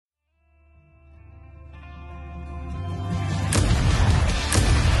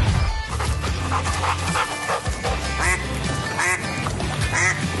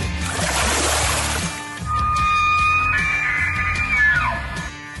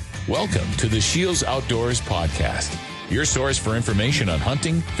Welcome to the Shields Outdoors Podcast, your source for information on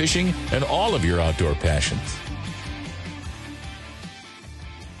hunting, fishing, and all of your outdoor passions.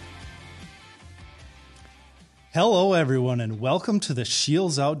 Hello, everyone, and welcome to the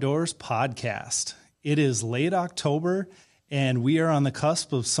Shields Outdoors Podcast. It is late October, and we are on the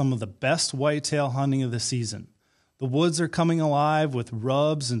cusp of some of the best whitetail hunting of the season. The woods are coming alive with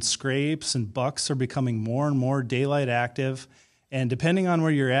rubs and scrapes, and bucks are becoming more and more daylight active. And depending on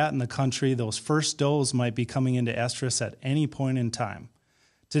where you're at in the country, those first does might be coming into estrus at any point in time.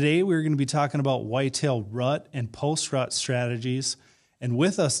 Today, we're going to be talking about whitetail rut and post-rut strategies. And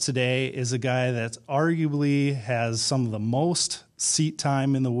with us today is a guy that arguably has some of the most seat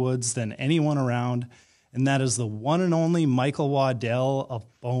time in the woods than anyone around, and that is the one and only Michael Waddell of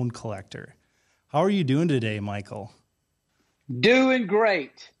Bone Collector. How are you doing today, Michael? Doing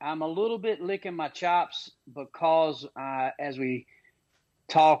great. I'm a little bit licking my chops because as we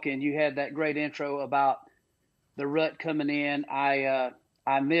talk and you had that great intro about the rut coming in, I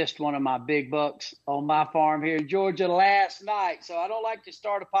missed one of my big bucks on my farm here in Georgia last night. So I don't like to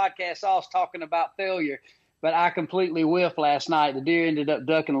start a podcast off talking about failure, but I completely whiffed last night. The deer ended up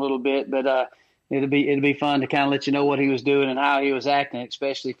ducking a little bit, but it'll be fun to kind of let you know what he was doing and how he was acting,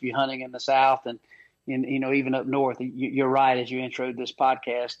 especially if you're hunting in the South and even up north. You're right. As you introed this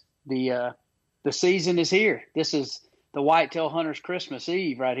podcast, the season is here. This is the whitetail hunter's Christmas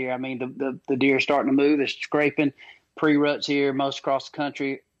Eve right here. I mean, the deer are starting to move. They're scraping pre-ruts here most across the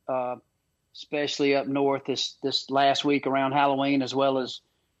country, especially up north this last week around Halloween, as well as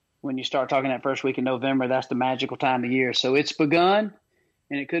when you start talking that first week in November. That's the magical time of year. So it's begun,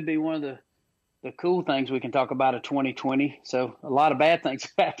 and it could be one of the cool things we can talk about of 2020. So a lot of bad things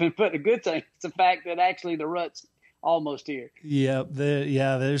have happened, but the good thing is the fact that actually the rut's almost here. Yeah,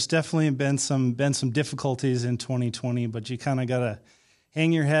 there's definitely been some difficulties in 2020, but you kind of got to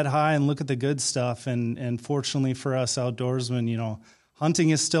hang your head high and look at the good stuff. And fortunately for us outdoorsmen, hunting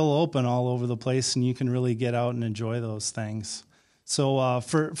is still open all over the place, and you can really get out and enjoy those things. So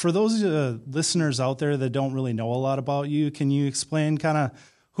for those listeners out there that don't really know a lot about you, can you explain kind of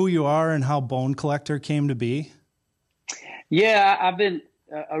who you are and how Bone Collector came to be? Yeah, I've been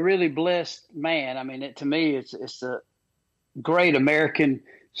a really blessed man. I mean, to me, it's a great American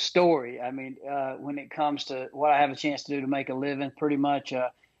story. I mean, when it comes to what I have a chance to do to make a living, pretty much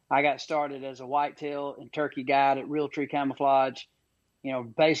I got started as a whitetail and turkey guide at Realtree Camouflage.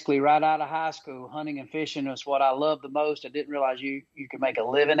 Basically right out of high school, hunting and fishing was what I loved the most. I didn't realize you could make a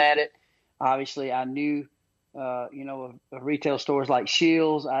living at it. Obviously, I knew of retail stores like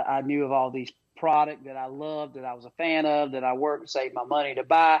Shields. I knew of all these product that I loved, that I was a fan of, that I worked and saved my money to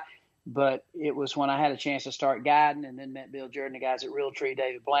buy. But it was when I had a chance to start guiding and then met Bill Jordan, the guys at Realtree,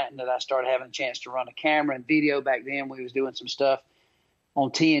 David Blanton, that I started having a chance to run a camera and video. Back then, we was doing some stuff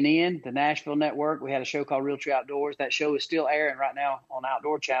on TNN, the Nashville network. We had a show called Realtree Outdoors. That show is still airing right now on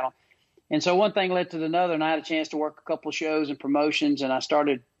Outdoor Channel. And so one thing led to another, and I had a chance to work a couple of shows and promotions, and I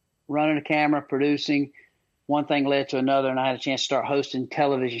started running a camera, producing. One thing led to another, and I had a chance to start hosting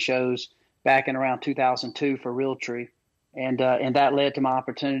television shows back in around 2002 for Realtree. And that led to my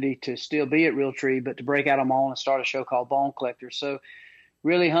opportunity to still be at Realtree, but to break out on my own and start a show called Bone Collector. So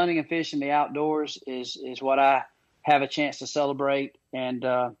really hunting and fishing the outdoors is what I have a chance to celebrate. And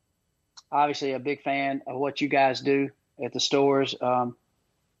obviously a big fan of what you guys do at the stores,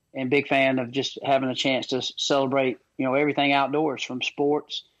 and big fan of just having a chance to celebrate, everything outdoors, from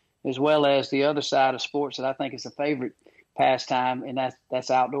sports as well as the other side of sports that I think is a favorite pastime, and that's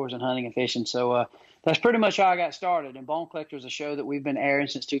outdoors and hunting and fishing. So that's pretty much how I got started. And Bone Collector is a show that we've been airing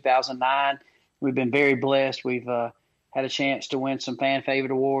since 2009. We've been very blessed. We've had a chance to win some fan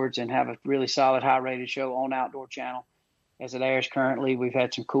favorite awards and have a really solid, high-rated show on Outdoor Channel as it airs currently. We've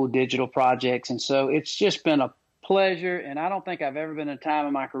had some cool digital projects, and so it's just been a pleasure. And I don't think I've ever been in a time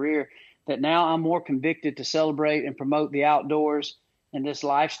in my career that now I'm more convicted to celebrate and promote the outdoors and this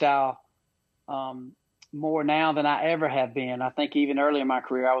lifestyle more now than I ever have been. I think even early in my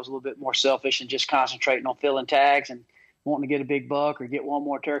career, I was a little bit more selfish and just concentrating on filling tags and wanting to get a big buck or get one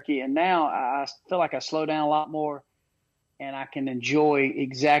more turkey. And now I feel like I slow down a lot more, and I can enjoy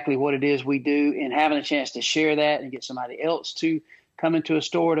exactly what it is we do, and having a chance to share that and get somebody else to come into a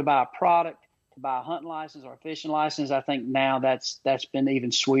store to buy a product, to buy a hunting license or a fishing license. I think now that's been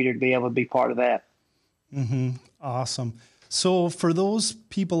even sweeter to be able to be part of that. Mm-hmm. Awesome. So for those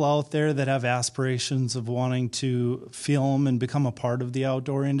people out there that have aspirations of wanting to film and become a part of the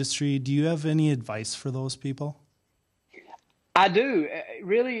outdoor industry, do you have any advice for those people? I do.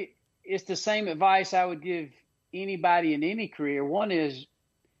 Really, it's the same advice I would give anybody in any career. One is,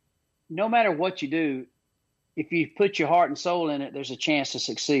 no matter what you do, if you put your heart and soul in it, there's a chance to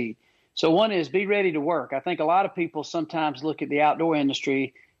succeed. So one is be ready to work. I think a lot of people sometimes look at the outdoor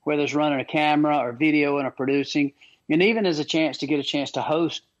industry, whether it's running a camera or videoing or producing, and even as a chance to get a chance to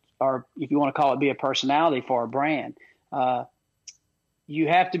host, or if you want to call it, be a personality for a brand. You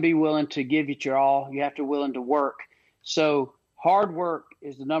have to be willing to give it your all. You have to be willing to work. So hard work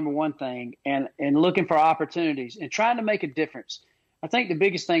is the number one thing, and looking for opportunities and trying to make a difference. I think the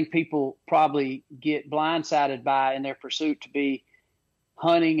biggest thing people probably get blindsided by in their pursuit to be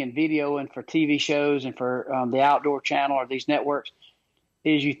hunting and video and for TV shows and for the Outdoor Channel or these networks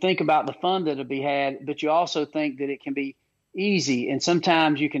is you think about the fun that'll be had, but you also think that it can be easy. And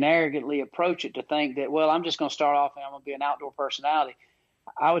sometimes you can arrogantly approach it to think that, well, I'm just going to start off and I'm going to be an outdoor personality.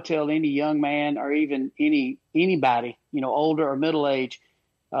 I would tell any young man or even anybody, older or middle age,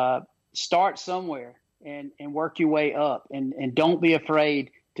 start somewhere and work your way up, and don't be afraid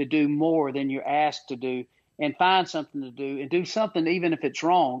to do more than you're asked to do, and find something to do and do something even if it's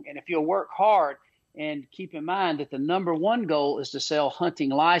wrong. And if you'll work hard and keep in mind that the number one goal is to sell hunting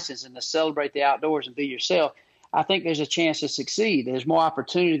license and to celebrate the outdoors and be yourself, I think there's a chance to succeed. There's more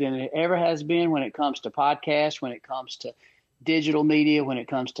opportunity than it ever has been when it comes to podcasts, when it comes to digital media, when it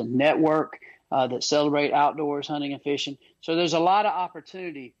comes to network that celebrate outdoors, hunting and fishing. So there's a lot of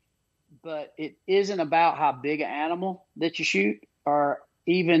opportunity, but it isn't about how big an animal that you shoot or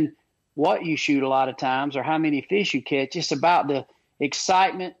even what you shoot a lot of times or how many fish you catch. It's about the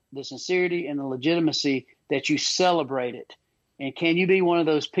excitement, the sincerity, and the legitimacy that you celebrate it. And can you be one of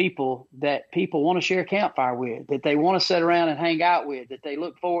those people that people want to share a campfire with, that they want to sit around and hang out with, that they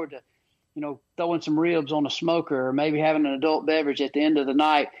look forward to, throwing some ribs on a smoker or maybe having an adult beverage at the end of the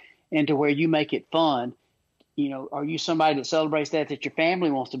night, and to where you make it fun? Are you somebody that celebrates that your family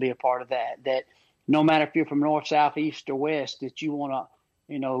wants to be a part of that no matter if you're from north, south, east, or west, that you want to,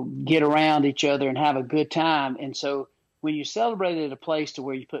 get around each other and have a good time? And so when you celebrate it at a place to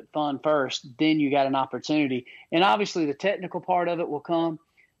where you put fun first, then you got an opportunity. And obviously the technical part of it will come,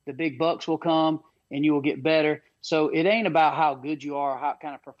 the big bucks will come, and you will get better. So it ain't about how good you are, or what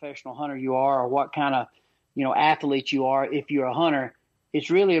kind of professional hunter you are, or what kind of, athlete you are. If you're a hunter, it's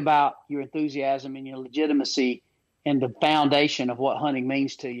really about your enthusiasm and your legitimacy and the foundation of what hunting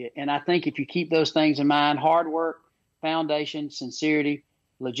means to you. And I think if you keep those things in mind, hard work, foundation, sincerity,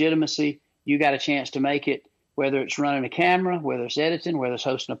 legitimacy, you got a chance to make it, whether it's running a camera, whether it's editing, whether it's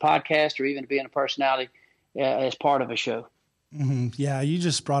hosting a podcast, or even being a personality as part of a show. Mm-hmm. Yeah, you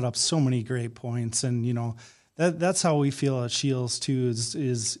just brought up so many great points. And, that's how we feel at Shields too,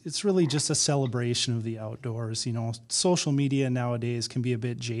 is it's really just a celebration of the outdoors. Social media nowadays can be a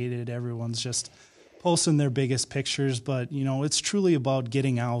bit jaded. Everyone's just posting their biggest pictures, but, it's truly about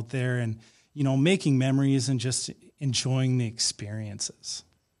getting out there and, making memories and just enjoying the experiences.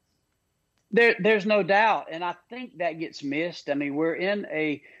 There's no doubt. And I think that gets missed. I mean, we're in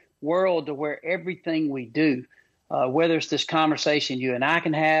a world to where everything we do, whether it's this conversation you and I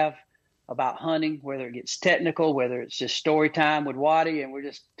can have about hunting, whether it gets technical, whether it's just story time with Waddy and we're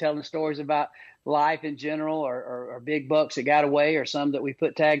just telling stories about life in general, or big bucks that got away, or some that we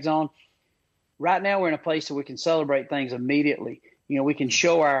put tags on. Right now we're in a place where we can celebrate things immediately. We can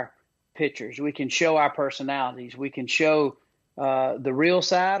show our pictures, we can show our personalities, we can show the real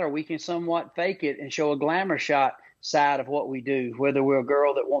side, or we can somewhat fake it and show a glamour shot side of what we do, whether we're a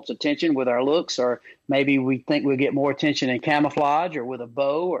girl that wants attention with our looks, or maybe we think we'll get more attention in camouflage or with a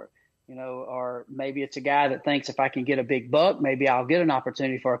bow, or maybe it's a guy that thinks if I can get a big buck, maybe I'll get an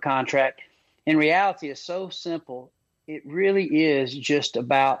opportunity for a contract. In reality, it's so simple. It really is just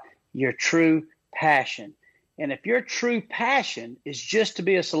about your true passion. And if your true passion is just to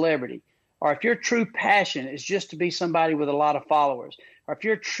be a celebrity, or if your true passion is just to be somebody with a lot of followers, or if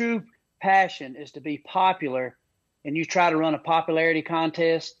your true passion is to be popular and you try to run a popularity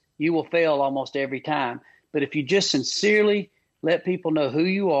contest, you will fail almost every time. But if you just sincerely let people know who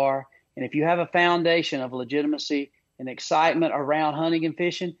you are, and if you have a foundation of legitimacy and excitement around hunting and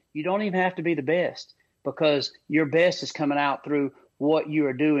fishing, you don't even have to be the best, because your best is coming out through what you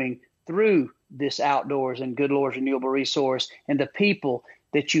are doing through this outdoors and Good Lord's Renewable Resource, and the people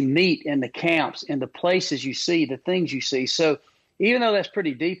that you meet in the camps and the places you see, the things you see. So even though that's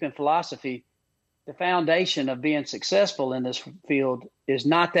pretty deep in philosophy, the foundation of being successful in this field is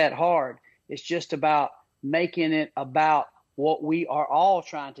not that hard. It's just about making it about what we are all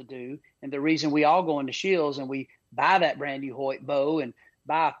trying to do. And the reason we all go into Shields and we buy that brand new Hoyt bow and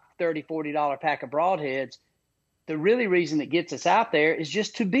buy a $30, $40 pack of broadheads, the really reason that gets us out there is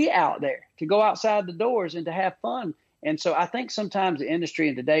just to be out there, to go outside the doors and to have fun. And so I think sometimes the industry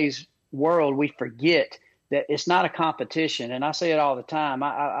in today's world, we forget that it's not a competition. And I say it all the time.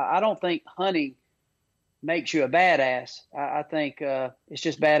 I don't think hunting makes you a badass. I think it's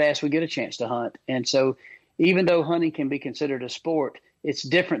just badass we get a chance to hunt. And so even though hunting can be considered a sport, it's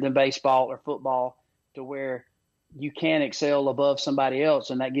different than baseball or football, to where you can excel above somebody else,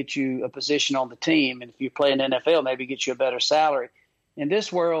 and that gets you a position on the team. And if you play in the NFL, maybe gets you a better salary. In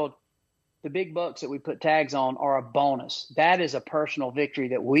this world, the big bucks that we put tags on are a bonus. That is a personal victory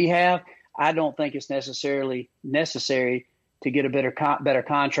that we have. I don't think it's necessarily necessary to get a better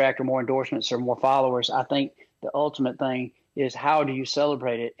contract or more endorsements or more followers. I think the ultimate thing is, how do you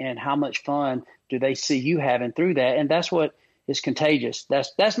celebrate it, and how much fun do they see you having through that? And that's what is contagious.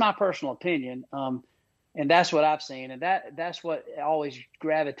 That's my personal opinion. And that's what I've seen. And that's what always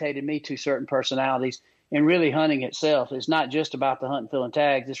gravitated me to certain personalities. And really, hunting itself is not just about the hunt and filling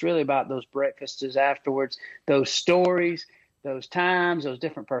tags. It's really about those breakfasts afterwards, those stories, those times, those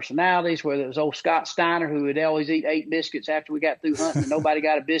different personalities, whether it was old Scott Steiner, who would always eat 8 biscuits after we got through hunting, and nobody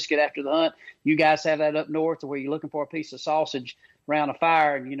got a biscuit after the hunt. You guys have that up north, where you're looking for a piece of sausage around a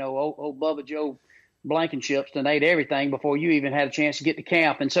fire, and, old Bubba Joe Blankenship's and ate everything before you even had a chance to get to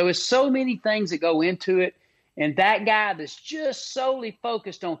camp. And so it's so many things that go into it. And that guy that's just solely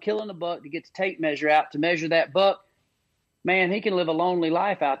focused on killing a buck to get the tape measure out to measure that buck, man, he can live a lonely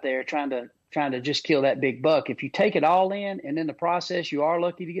life out there trying to just kill that big buck. If you take it all in, and in the process you are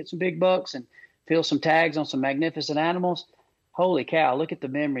lucky to get some big bucks and fill some tags on some magnificent animals, holy cow, look at the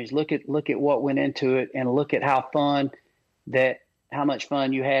memories, look at what went into it, and look at how much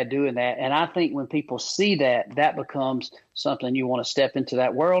fun you had doing that. And I think when people see that, that becomes something you want to step into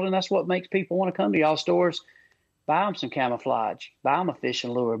that world. And that's what makes people want to come to y'all stores. Buy them some camouflage, buy them a fishing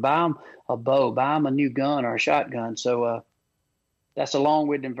lure, buy them a bow, buy them a new gun or a shotgun. So that's a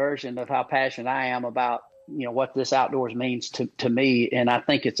long-winded version of how passionate I am about, what this outdoors means to me. And I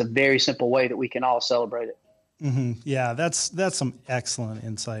think it's a very simple way that we can all celebrate it. Mm-hmm. Yeah, that's some excellent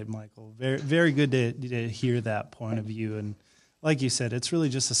insight, Michael. Very, very good to hear that point of view. And like you said, it's really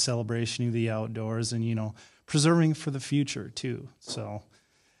just a celebration of the outdoors and, preserving for the future too. So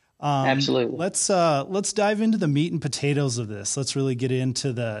absolutely. Let's dive into the meat and potatoes of this. Let's really get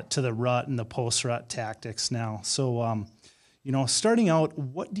into the rut and the post-rut tactics now. So, starting out,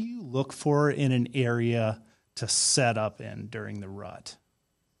 what do you look for in an area to set up in during the rut?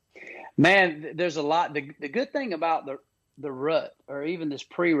 Man, there's a lot. The good thing about the rut, or even this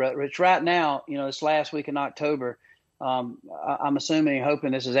pre-rut, which right now, this last week in October, I'm assuming,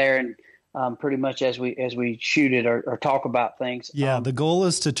 hoping this is airing pretty much as we shoot it or talk about things. Yeah, the goal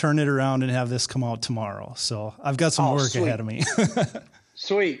is to turn it around and have this come out tomorrow. So I've got some work ahead of me.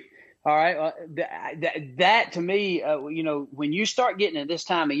 Sweet. All right. That to me, when you start getting at this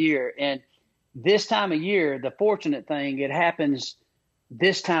time of year, and this time of year, the fortunate thing, it happens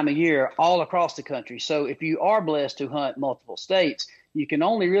this time of year all across the country. So if you are blessed to hunt multiple states, you can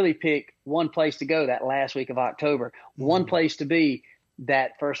only really pick one place to go that last week of October, one place to be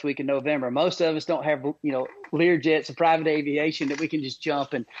that first week in November. Most of us don't have, Learjets and private aviation that we can just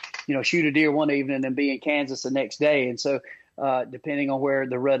jump and, shoot a deer one evening and be in Kansas the next day. And so depending on where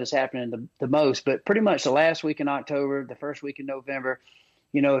the rut is happening the most, but pretty much the last week in October, the first week in November,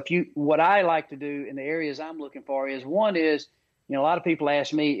 what I like to do in the areas I'm looking for is, one is, a lot of people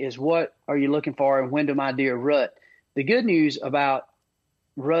ask me is, what are you looking for and when do my deer rut? The good news about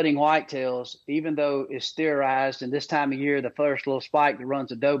rutting whitetails, even though it's theorized, and this time of year, the first little spike that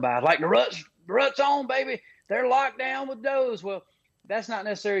runs a doe by, like the rut's on, baby, they're locked down with does. Well, that's not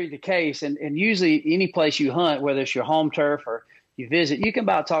necessarily the case. And usually any place you hunt, whether it's your home turf or you visit, you can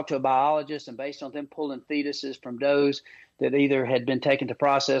about talk to a biologist, and based on them pulling fetuses from does that either had been taken to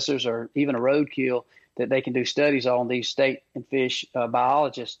processors or even a roadkill, that they can do studies on, these state and fish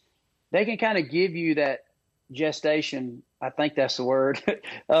biologists, they can kind of give you that gestation, I think that's the word,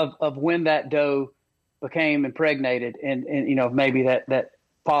 of when that doe became impregnated and maybe that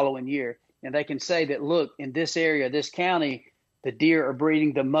following year. And they can say that, look, in this area, this county, the deer are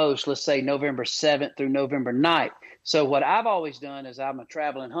breeding the most, let's say November 7th through November 9th. So what I've always done is, I'm a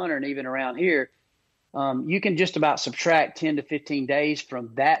traveling hunter, and even around here, you can just about subtract 10 to 15 days from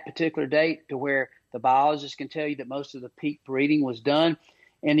that particular date to where the biologist can tell you that most of the peak breeding was done.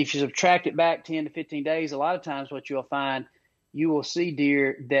 And if you subtract it back 10 to 15 days, a lot of times what you'll find, you will see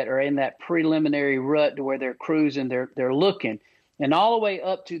deer that are in that preliminary rut to where they're cruising, they're looking. And all the way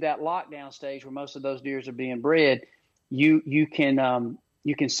up to that lockdown stage where most of those deers are being bred, you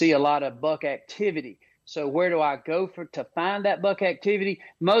can see a lot of buck activity. So where do I go to find that buck activity?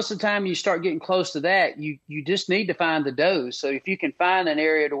 Most of the time you start getting close to that, you just need to find the does. So if you can find an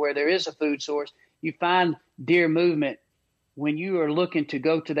area to where there is a food source, you find deer movement when you are looking to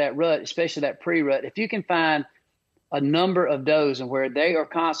go to that rut, especially that pre-rut. If you can find a number of does and where they are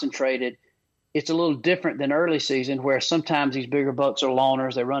concentrated, it's a little different than early season, where sometimes these bigger bucks are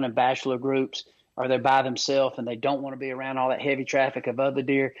loners. They're running bachelor groups, or they're by themselves and they don't want to be around all that heavy traffic of other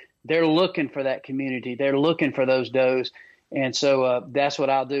deer. They're looking for that community. They're looking for those does. And so that's what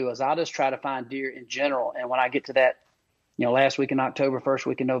I'll do, is I'll just try to find deer in general. And when I get to that, last week in October, first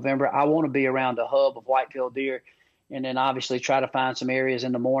week in November, I want to be around a hub of white-tailed deer, and then obviously try to find some areas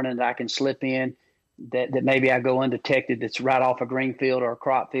in the morning that I can slip in that maybe I go undetected, that's right off a green field or a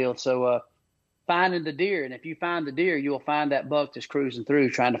crop field. So finding the deer, and if you find the deer, you'll find that buck that's cruising through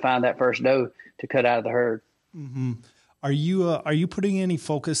trying to find that first doe to cut out of the herd. Mm-hmm. Are you putting any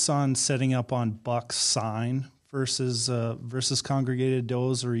focus on setting up on buck sign versus congregated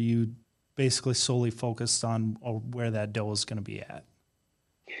does, or are you basically solely focused on where that doe is going to be at?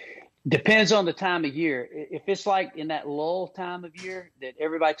 Depends on the time of year. If it's like in that lull time of year that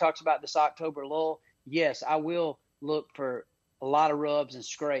everybody talks about, this October lull, yes, I will look for a lot of rubs and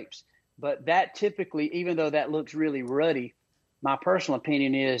scrapes. But that typically, even though that looks really ruddy, my personal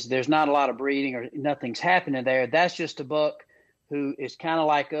opinion is there's not a lot of breeding or nothing's happening there. That's just a buck who is kind of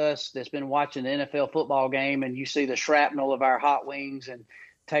like us, that's been watching the NFL football game, and you see the shrapnel of our hot wings and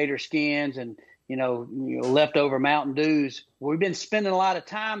tater skins and leftover Mountain Dews. We've been spending a lot of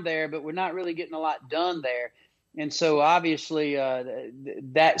time there, but we're not really getting a lot done there. And so obviously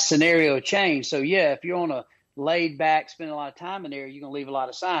that scenario changed. So yeah, if you're on a laid back, spending a lot of time in there, you're going to leave a lot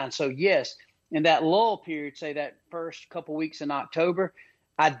of signs. So yes, in that lull period, say that first couple weeks in October,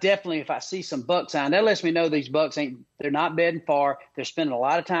 I definitely, if I see some buck sign, that lets me know these bucks they're not bedding far. They're spending a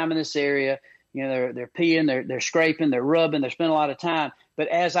lot of time in this area. They're peeing, they're scraping, they're rubbing, they're spending a lot of time. But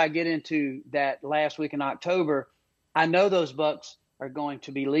as I get into that last week in October, I know those bucks are going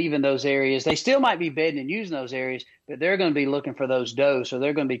to be leaving those areas. They still might be bedding and using those areas, but they're going to be looking for those does. So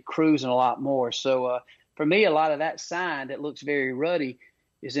they're going to be cruising a lot more. So for me, a lot of that sign that looks very ruddy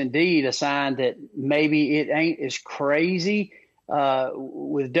is indeed a sign that maybe it ain't as crazy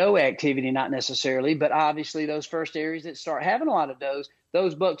with doe activity, not necessarily, but obviously those first areas that start having a lot of does,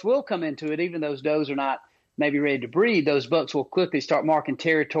 those bucks will come into it. Even those does are not maybe ready to breed, those bucks will quickly start marking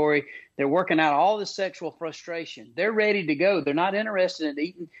territory. They're working out all the sexual frustration. They're ready to go. They're not interested in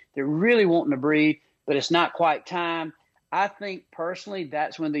eating. They're really wanting to breed, but it's not quite time. I think personally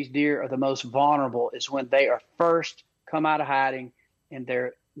that's when these deer are the most vulnerable, is when they are first come out of hiding, and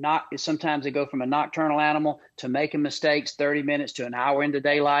they're not. Sometimes they go from a nocturnal animal to making mistakes 30 minutes to an hour into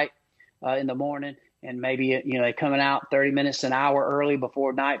daylight in the morning, and maybe they're coming out 30 minutes, an hour early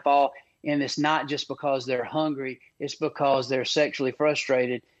before nightfall. And it's not just because they're hungry, it's because they're sexually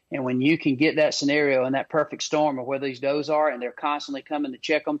frustrated. And when you can get that scenario and that perfect storm of where these does are, and they're constantly coming to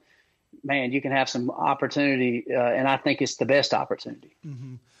check them, man, you can have some opportunity. And I think it's the best opportunity.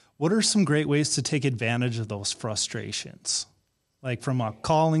 Mm-hmm. What are some great ways to take advantage of those frustrations? Like from a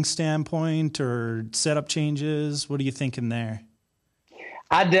calling standpoint or setup changes? What are you thinking there?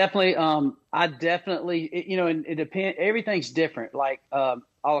 I definitely, and it depends. Everything's different. Like,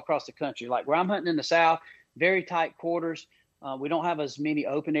 all across the country, like where I'm hunting in the South, very tight quarters. We don't have as many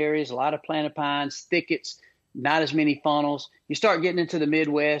open areas, a lot of planted pines, thickets, not as many funnels. You start getting into the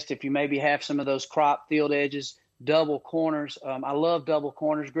Midwest, if you maybe have some of those crop field edges, double corners. I love double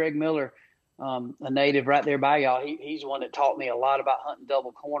corners. Greg Miller, a native right there by y'all, he's the one that taught me a lot about hunting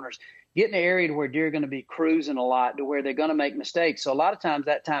double corners. Get in an area to where deer are going to be cruising a lot, to where they're going to make mistakes. So a lot of times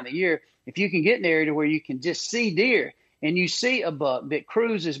that time of year, if you can get in an area to where you can just see deer, and you see a buck that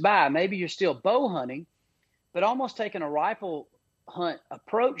cruises by, maybe you're still bow hunting, but almost taking a rifle hunt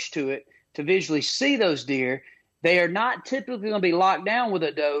approach to it to visually see those deer. They are not typically going to be locked down with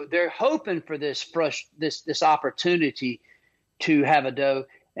a doe. They're hoping for this opportunity to have a doe.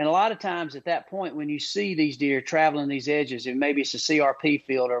 And a lot of times at that point, when you see these deer traveling these edges, and maybe it's a CRP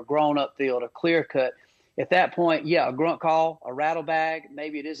field or a grown-up field, a clear cut, at that point, yeah, a grunt call, a rattle bag,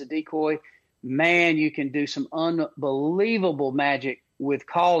 maybe it is a decoy. Man, you can do some unbelievable magic with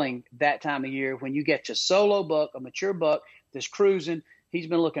calling that time of year when you get your solo buck, a mature buck that's cruising. He's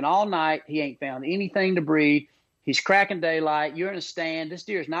been looking all night. He ain't found anything to breed. He's cracking daylight. You're in a stand. This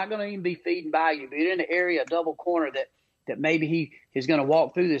deer is not going to even be feeding by you, but you're in an area, a double corner that maybe he is going to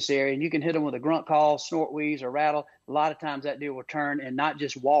walk through this area, and you can hit him with a grunt call, snort wheeze, or rattle. A lot of times that deer will turn and not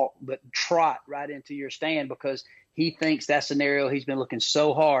just walk, but trot right into your stand because he thinks that scenario, he's been looking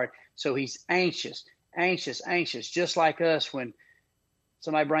so hard. So he's anxious, just like us when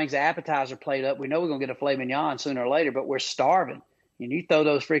somebody brings the appetizer plate up. We know we're going to get a filet mignon sooner or later, but we're starving. And you throw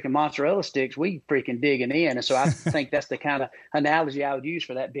those freaking mozzarella sticks, we freaking digging in. And so I think that's the kind of analogy I would use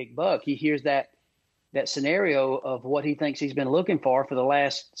for that big buck. He hears that scenario of what he thinks he's been looking for the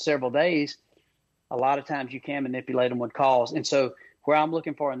last several days. A lot of times you can manipulate them with calls. And so where I'm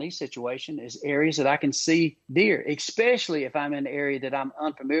looking for in these situations is areas that I can see deer, especially if I'm in an area that I'm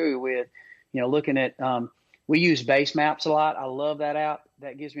unfamiliar with. Looking at, we use base maps a lot. I love that app.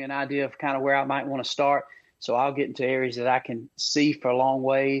 That gives me an idea of kind of where I might want to start. So I'll get into areas that I can see for a long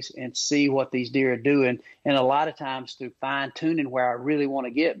ways and see what these deer are doing. And a lot of times through fine tuning where I really want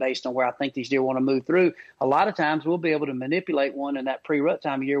to get based on where I think these deer want to move through, a lot of times we'll be able to manipulate one in that pre-rut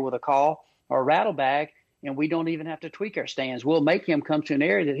time of year with a call or a rattle bag, and we don't even have to tweak our stands. We'll make him come to an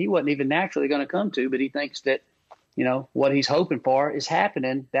area that he wasn't even naturally going to come to, but he thinks that, what he's hoping for is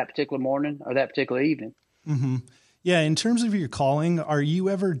happening that particular morning or that particular evening. Mm-hmm. Yeah. In terms of your calling, are you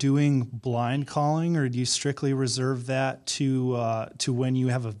ever doing blind calling, or do you strictly reserve that to when you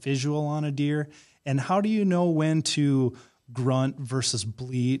have a visual on a deer? And how do you know when to grunt versus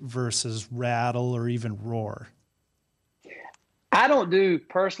bleat versus rattle or even roar? I don't do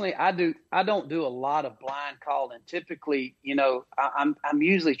a lot of blind calling. Typically, I'm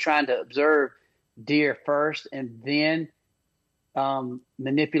usually trying to observe deer first and then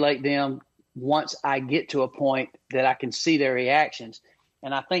manipulate them once I get to a point that I can see their reactions.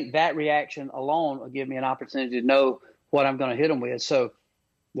 And I think that reaction alone will give me an opportunity to know what I'm going to hit them with. So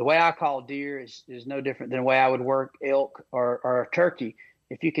the way I call deer is no different than the way I would work elk or a turkey.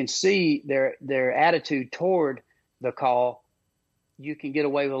 If you can see their attitude toward the call, you can get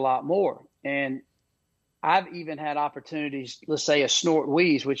away with a lot more. And I've even had opportunities, let's say a snort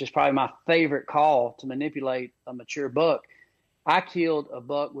wheeze, which is probably my favorite call to manipulate a mature buck. I killed a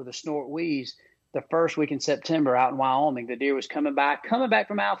buck with a snort wheeze the first week in September out in Wyoming. The deer was coming back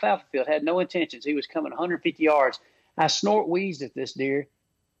from alfalfa field, had no intentions. He was coming 150 yards. I snort wheezed at this deer,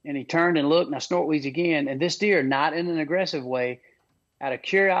 and he turned and looked, and I snort wheezed again. And this deer, not in an aggressive way, out of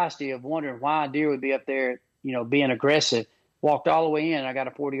curiosity of wondering why a deer would be up there, being aggressive, walked all the way in. I got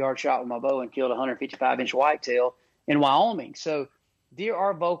a 40-yard shot with my bow and killed a 155-inch whitetail in Wyoming. So deer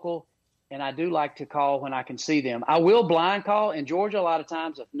are vocal, and I do like to call when I can see them. I will blind call in Georgia a lot of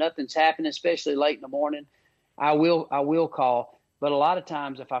times if nothing's happening, especially late in the morning. I will call, but a lot of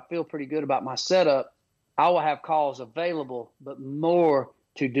times if I feel pretty good about my setup, I will have calls available, but more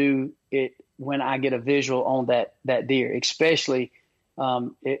to do it when I get a visual on that deer, especially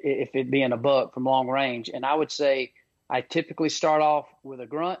if it being a buck from long range. And I would say I typically start off with a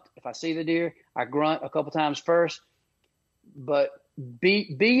grunt. If I see the deer, I grunt a couple times first, but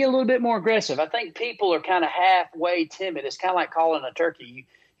be a little bit more aggressive. I think people are kind of halfway timid. It's kind of like calling a turkey.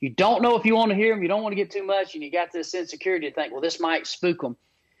 You don't know if you want to hear them. You don't want to get too much, and you got this insecurity to think, well, this might spook them.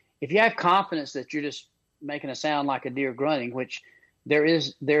 If you have confidence that you're just making a sound like a deer grunting, which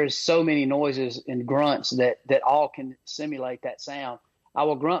there's so many noises and grunts that all can simulate that sound. I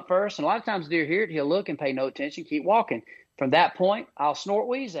will grunt first, and a lot of times deer hear it. He'll look and pay no attention, keep walking. From that point, I'll snort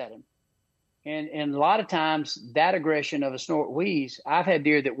wheeze at him. And a lot of times that aggression of a snort wheeze, I've had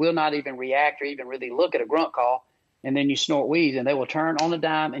deer that will not even react or even really look at a grunt call, and then you snort wheeze, and they will turn on a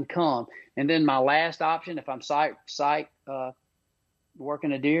dime and come. And then my last option, if I'm sight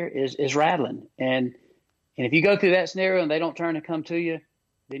working a deer, is rattling. And if you go through that scenario and they don't turn and come to you,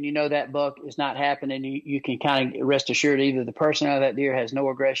 then you know that buck is not happening. You can kind of rest assured either the person or that deer has no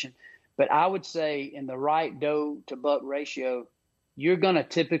aggression. But I would say in the right doe to buck ratio, you're going to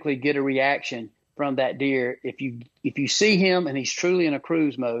typically get a reaction from that deer. If you see him and he's truly in a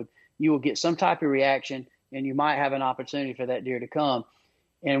cruise mode, you will get some type of reaction, and you might have an opportunity for that deer to come.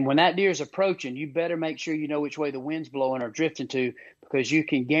 And when that deer is approaching, you better make sure you know which way the wind's blowing or drifting to, because you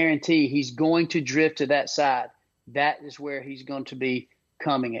can guarantee he's going to drift to that side. That is where he's going to be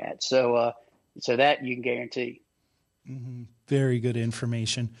coming at. So that you can guarantee. Mm-hmm. Very good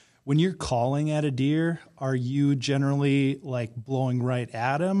information. When you're calling at a deer, are you generally like blowing right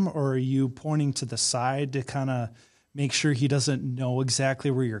at him, or are you pointing to the side to kind of make sure he doesn't know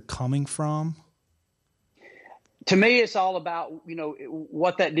exactly where you're coming from? To me, it's all about,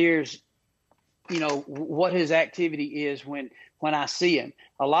 what that deer's, what his activity is when I see him.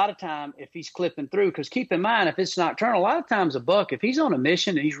 A lot of time, if he's clipping through, because keep in mind, if it's nocturnal, a lot of times a buck, if he's on a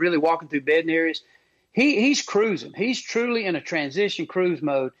mission and he's really walking through bedding areas, he's cruising. He's truly in a transition cruise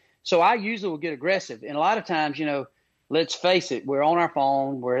mode. So I usually will get aggressive. And a lot of times, let's face it, we're on our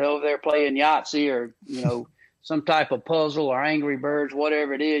phone, we're over there playing Yahtzee or, some type of puzzle or Angry Birds,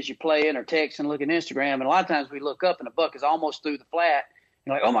 whatever it is you're playing, or texting, looking at Instagram. And a lot of times we look up and the buck is almost through the flat.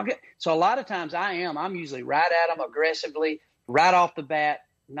 You're like, oh my God. So a lot of times I'm usually right at them aggressively, right off the bat,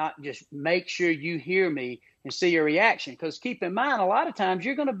 not just make sure you hear me and see your reaction. Because keep in mind, a lot of times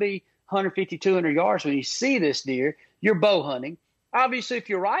you're going to be 150, 200 yards when you see this deer. You're bow hunting. Obviously, if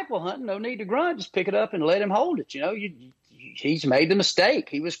you're rifle hunting, no need to grunt. Just pick it up and let him hold it. He's made the mistake.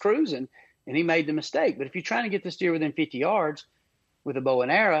 He was cruising, and he made the mistake. But if you're trying to get this deer within 50 yards, with a bow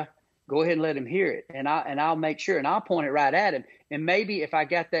and arrow, go ahead and let him hear it. And I'll make sure, and I'll point it right at him. And maybe if I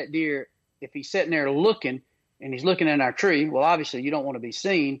got that deer, if he's sitting there looking and he's looking in our tree, well, obviously you don't want to be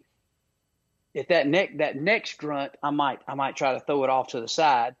seen. At that next grunt, I might try to throw it off to the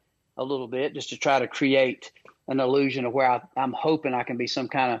side a little bit just to try to create an illusion of where I'm hoping I can be some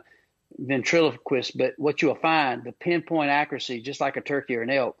kind of ventriloquist. But what you'll find, the pinpoint accuracy, just like a turkey or an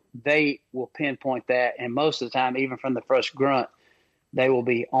elk, they will pinpoint that. And most of the time, even from the first grunt, they will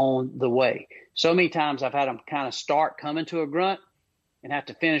be on the way. So many times I've had them kind of start coming to a grunt and have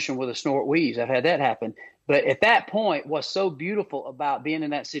to finish them with a snort wheeze. I've had that happen. But at that point, what's so beautiful about being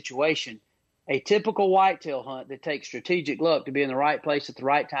in that situation, a typical whitetail hunt that takes strategic luck to be in the right place at the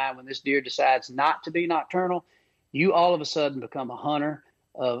right time when this deer decides not to be nocturnal, you all of a sudden become a hunter,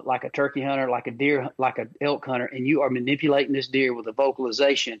 like a turkey hunter, like a deer, like an elk hunter, and you are manipulating this deer with a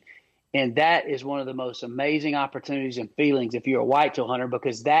vocalization. And that is one of the most amazing opportunities and feelings if you're a whitetail hunter,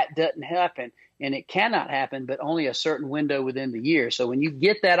 because that doesn't happen, and it cannot happen, but only a certain window within the year. So when you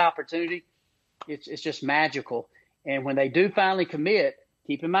get that opportunity, it's just magical. And when they do finally commit,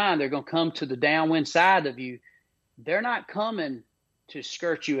 keep in mind, they're going to come to the downwind side of you. They're not coming to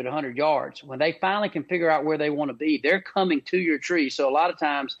skirt you at 100 yards. When they finally can figure out where they want to be, they're coming to your tree. So a lot of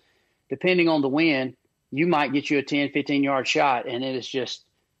times, depending on the wind, you might get you a 10, 15-yard shot, and it is just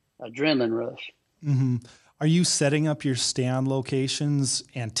adrenaline rush. Mm-hmm. Are you setting up your stand locations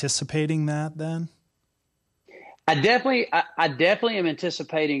anticipating that then? I definitely am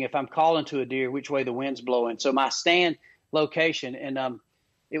anticipating, if I'm calling to a deer, which way the wind's blowing. So my stand location, and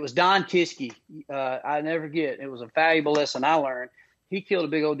it was Don Kiske. I never forget. It was a valuable lesson I learned. He killed a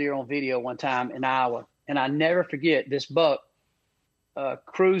big old deer on video one time in Iowa, and I never forget, this buck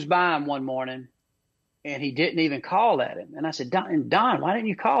cruised by him one morning, and he didn't even call at him. And I said, Don, why didn't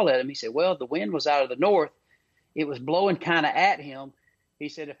you call at him? He said, well, the wind was out of the north. It was blowing kind of at him. He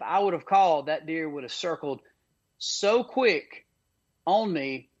said, if I would have called, that deer would have circled so quick on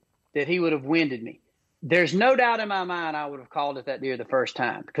me that he would have winded me. There's no doubt in my mind I would have called at that deer the first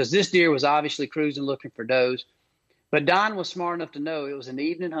time, because this deer was obviously cruising looking for does. But Don was smart enough to know it was an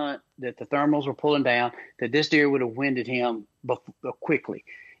evening hunt, that the thermals were pulling down, that this deer would have winded him quickly.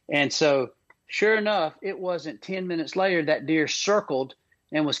 And so sure enough, it wasn't 10 minutes later that deer circled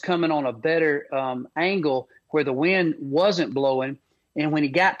and was coming on a better angle where the wind wasn't blowing. And when he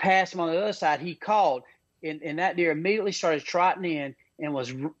got past him on the other side, he called. And that deer immediately started trotting in and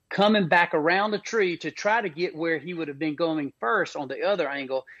was coming back around the tree to try to get where he would have been going first on the other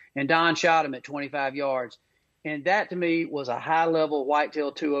angle. And Don shot him at 25 yards. And that to me was a high-level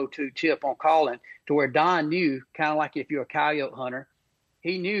whitetail 202 tip on calling, to where Don knew, kind of like if you're a coyote hunter,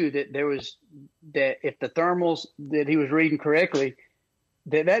 he knew that that if the thermals that he was reading correctly,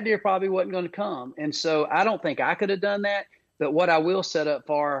 that deer probably wasn't going to come. And so I don't think I could have done that. But what I will set up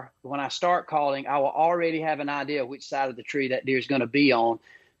for when I start calling, I will already have an idea which side of the tree that deer is going to be on,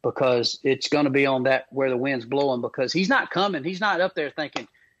 because it's going to be on that where the wind's blowing, because he's not coming. He's not up there thinking,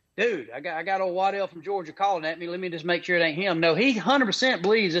 dude, I got old Waddell from Georgia calling at me. Let me just make sure it ain't him. No, he 100%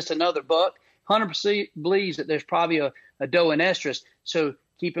 believes it's another buck, 100% believes that there's probably a doe and estrus. So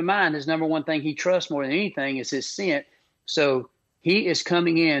keep in mind, his number one thing he trusts more than anything is his scent. So he is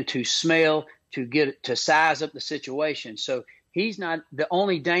coming in to smell, to size up the situation. So he's not the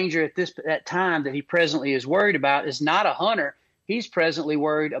only danger at that time that he presently is worried about is not a hunter. He's presently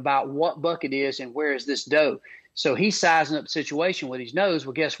worried about what buck it is and where is this doe. So he's sizing up the situation with his nose.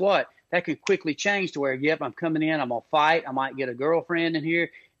 Well, guess what? That could quickly change to where, yep, I'm coming in, I'm going to fight. I might get a girlfriend in here.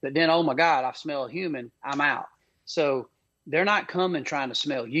 But then, oh, my God, I smell a human. I'm out. So they're not coming trying to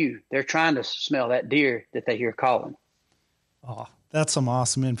smell you. They're trying to smell that deer that they hear calling. Oh, that's some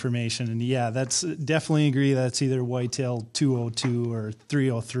awesome information. And yeah, that's definitely agree. That's either whitetail 202 or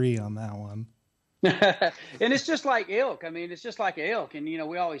 303 on that one. And it's just like elk. I mean, it's just like elk. And,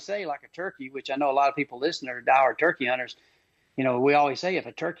 we always say like a turkey, which I know a lot of people listen are diehard turkey hunters. We always say if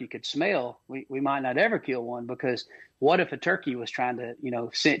a turkey could smell, we might not ever kill one, because what if a turkey was trying to,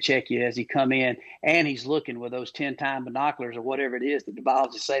 scent check you as he come in and he's looking with those 10-time binoculars or whatever it is that the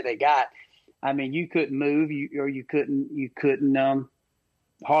biologists say they got. I mean, you couldn't move you couldn't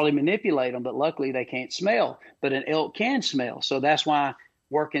hardly manipulate them, but luckily they can't smell. But an elk can smell. So that's why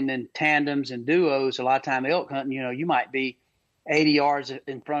working in tandems and duos, a lot of time elk hunting, you might be 80 yards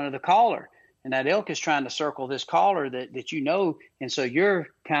in front of the caller. And that elk is trying to circle this caller that. And so you're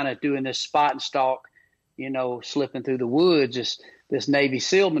kind of doing this spot and stalk, slipping through the woods, this Navy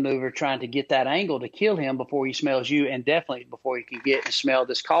SEAL maneuver, trying to get that angle to kill him before he smells you, and definitely before he can get and smell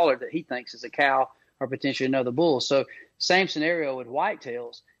this caller that he thinks is a cow or potentially another bull. So same scenario with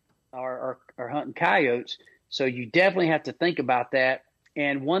whitetails or hunting coyotes. So you definitely have to think about that.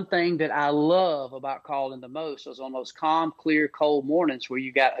 And one thing that I love about calling the most is on those calm, clear, cold mornings where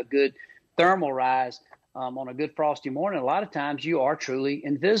you got a good thermal rise. On a good frosty morning, a lot of times you are truly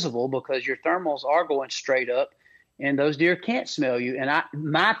invisible because your thermals are going straight up and those deer can't smell you. And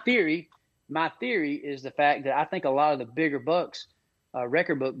my theory is the fact that I think a lot of the bigger bucks,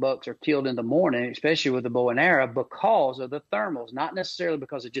 record book bucks, are killed in the morning, especially with the bow and arrow, because of the thermals, not necessarily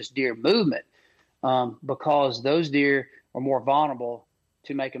because of just deer movement, because those deer are more vulnerable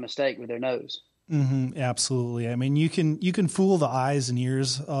to make a mistake with their nose. Mm-hmm, absolutely. I mean, you can fool the eyes and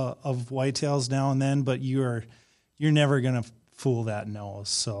ears of whitetails now and then, but you're never going to fool that nose.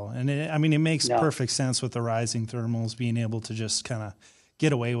 So, and it makes perfect sense with the rising thermals being able to just kind of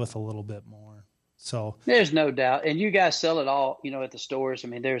get away with a little bit more. So there's no doubt. And you guys sell it all, at the stores. I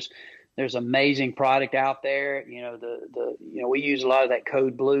mean, there's amazing product out there. We use a lot of that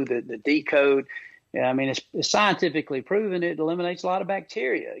code blue, the decode. Yeah, I mean, it's scientifically proven it eliminates a lot of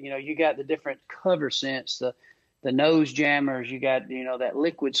bacteria. You got the different cover scents, the nose jammers, you got, that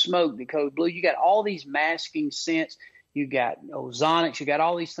liquid smoke, the code blue, you got all these masking scents, you got ozonics, you got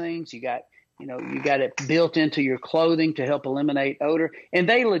all these things, you got it built into your clothing to help eliminate odor, and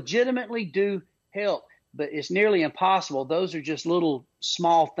they legitimately do help, but it's nearly impossible. Those are just little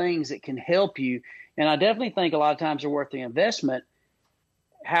small things that can help you. And I definitely think a lot of times they're worth the investment.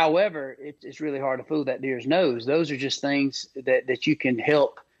 However, it's really hard to fool that deer's nose. Those are just things that you can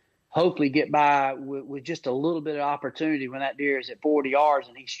help hopefully get by with just a little bit of opportunity when that deer is at 40 yards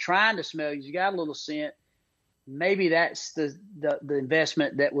and he's trying to smell you. You got a little scent. Maybe that's the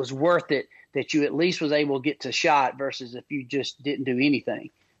investment that was worth it, that you at least was able to get to shot versus if you just didn't do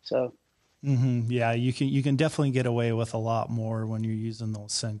anything. So, yeah, you can definitely get away with a lot more when you're using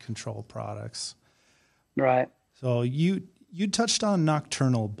those scent control products. Right. So you touched on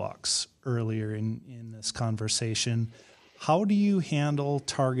nocturnal bucks earlier in this conversation. How do you handle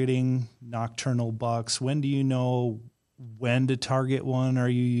targeting nocturnal bucks? When do you know when to target one? Are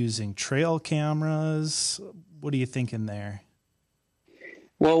you using trail cameras? What are you thinking there?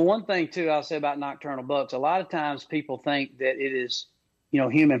 Well, one thing, too, I'll say about nocturnal bucks, a lot of times people think that it is,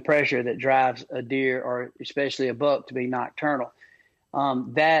 human pressure that drives a deer or especially a buck to be nocturnal.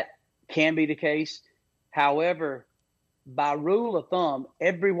 That can be the case. However, by rule of thumb,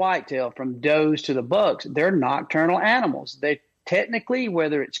 every whitetail from does to the bucks, they're nocturnal animals. They technically,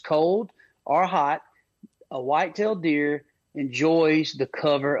 whether it's cold or hot, a whitetail deer enjoys the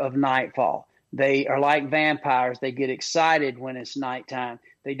cover of nightfall. They are like vampires. They get excited when it's nighttime.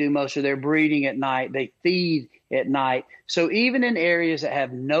 They do most of their breeding at night. They feed at night. So even in areas that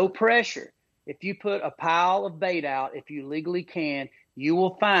have no pressure, if you put a pile of bait out, if you legally can, you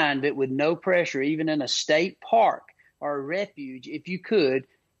will find that with no pressure, even in a state park or a refuge, if you could,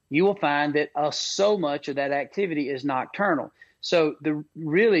 you will find that so much of that activity is nocturnal. So the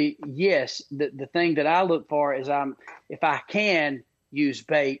thing that I look for is if I can use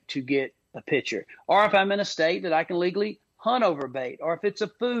bait to get a picture, or if I'm in a state that I can legally hunt over bait, or if it's a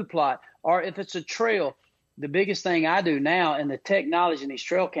food plot, or if it's a trail. The biggest thing I do now, and the technology in these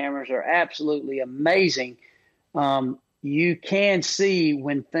trail cameras are absolutely amazing. You can see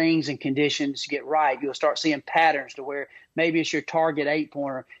when things and conditions get right. You'll start seeing patterns to where maybe it's your target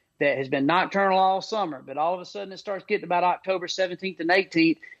 8-pointer that has been nocturnal all summer, but all of a sudden it starts getting about October 17th and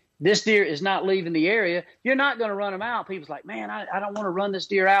 18th. This deer is not leaving the area. You're not going to run him out. People's like, man, I don't want to run this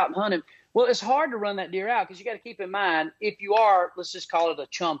deer out and hunt him. Well, it's hard to run that deer out because you got to keep in mind, if you are, let's just call it a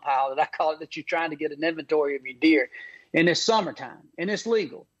chum pile that I call it, that you're trying to get an inventory of your deer, and it's summertime and it's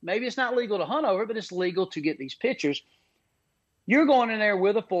legal. Maybe it's not legal to hunt over, but it's legal to get these pictures. You're going in there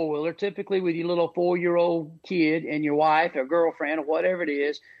with a four-wheeler, typically with your little 4-year-old kid and your wife or girlfriend or whatever it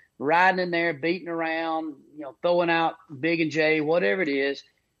is, riding in there, beating around, throwing out Big and J, whatever it is,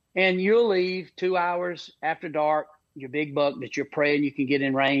 and you'll leave 2 hours after dark. Your big buck that you're praying you can get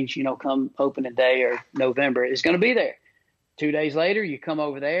in range, come opening day or November is going to be there. 2 days later, you come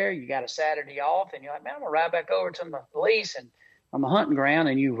over there, you got a Saturday off, and you're like, man, I'm going to ride back over to my lease and on my hunting ground,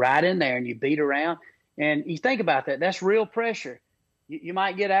 and you ride in there and you beat around. And you think about that. That's real pressure. You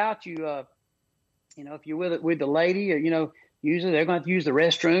might get out. If you're with the lady, or usually they're going to have to use the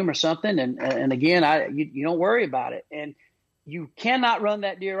restroom or something. And again, you don't worry about it. And you cannot run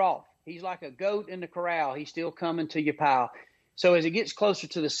that deer off. He's like a goat in the corral. He's still coming to your pile. So as it gets closer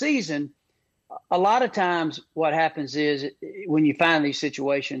to the season, a lot of times what happens is when you find these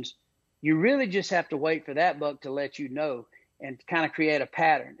situations, you really just have to wait for that buck to let you know and kind of create a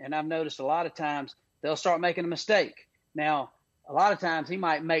pattern. And I've noticed a lot of times they'll start making a mistake. Now, a lot of times he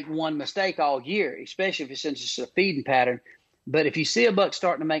might make one mistake all year, especially if it's just a feeding pattern. But if you see a buck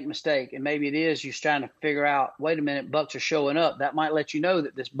starting to make a mistake, and maybe it is you're trying to figure out, wait a minute, bucks are showing up, that might let you know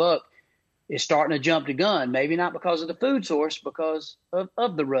that this buck is starting to jump the gun, maybe not because of the food source, because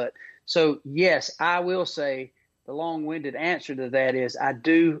of the rut. So, yes, I will say the long-winded answer to that is I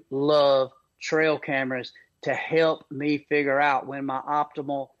do love trail cameras to help me figure out when my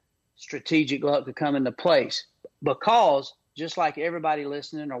optimal strategic luck could come into place. Because just like everybody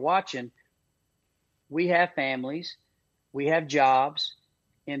listening or watching, we have families, we have jobs,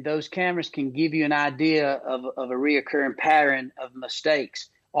 and those cameras can give you an idea of a reoccurring pattern of mistakes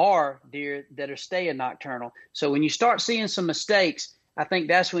or deer that are staying nocturnal. So when you start seeing some mistakes, I think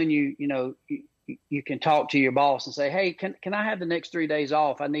that's when you can talk to your boss and say, hey, can I have the next 3 days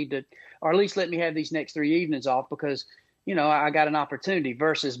off? I need to, or at least let me have these next 3 evenings off because, I got an opportunity,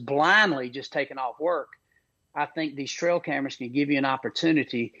 versus blindly just taking off work. I think these trail cameras can give you an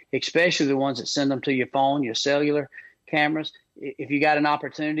opportunity, especially the ones that send them to your phone, your cellular cameras. If you got an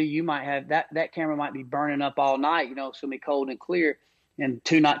opportunity, you might have that camera might be burning up all night. It's going to be cold and clear. And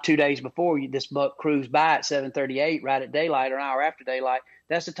 2 days before this buck cruised by at 7:38, right at daylight or an hour after daylight.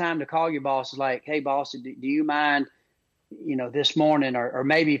 That's the time to call your boss. Is like, hey, boss, do you mind, this morning, or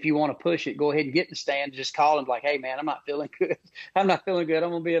maybe if you want to push it, go ahead and get in the stand. Just call him like, hey, man, I'm not feeling good. I'm not feeling good. I'm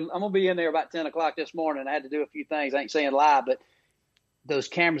gonna be in there about 10 o'clock this morning. I had to do a few things. I ain't saying lie, but those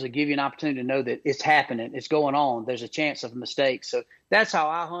cameras will give you an opportunity to know that it's happening. It's going on. There's a chance of mistakes. So that's how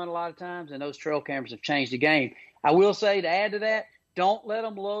I hunt a lot of times, and those trail cameras have changed the game. I will say, to add to that, don't let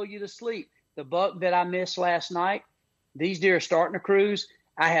them lull you to sleep. The buck that I missed last night, these deer are starting to cruise.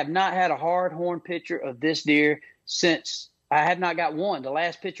 I have not had a hard horn picture of this deer since I have not got one. The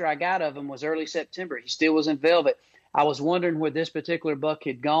last picture I got of him was early September. He still was in velvet. I was wondering where this particular buck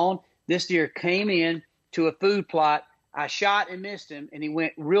had gone. This deer came in to a food plot. I shot and missed him, and he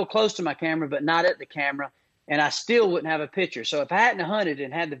went real close to my camera, but not at the camera, and I still wouldn't have a picture. So if I hadn't hunted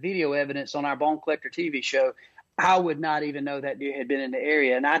and had the video evidence on our Bone Collector TV show, I would not even know that deer had been in the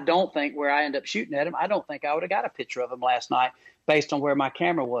area. And I don't think where I end up shooting at him, I don't think I would have got a picture of him last night based on where my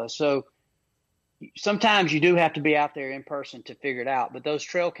camera was. So sometimes you do have to be out there in person to figure it out. But those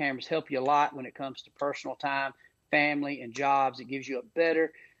trail cameras help you a lot when it comes to personal time, family, and jobs. It gives you a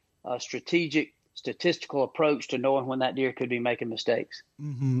better statistical approach to knowing when that deer could be making mistakes.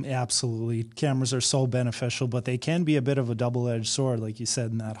 Mm-hmm, absolutely. Cameras are so beneficial, but they can be a bit of a double-edged sword, like you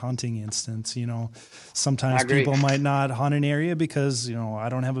said, in that hunting instance. Sometimes people might not hunt an area because, I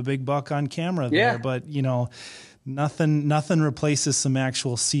don't have a big buck on camera there, but, nothing replaces some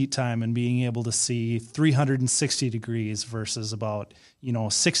actual seat time and being able to see 360 degrees versus about,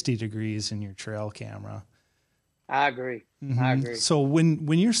 60 degrees in your trail camera. I agree. Mm-hmm. I agree. So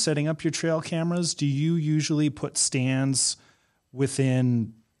when you're setting up your trail cameras, do you usually put stands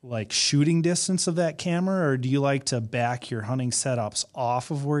within like shooting distance of that camera, or do you like to back your hunting setups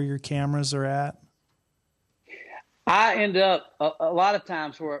off of where your cameras are at? I end up a lot of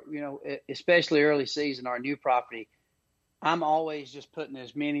times where, especially early season, our new property, I'm always just putting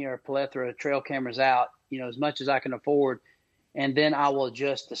as many or a plethora of trail cameras out, as much as I can afford. And then I will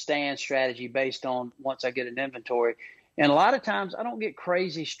adjust the stand strategy based on once I get an inventory. And a lot of times I don't get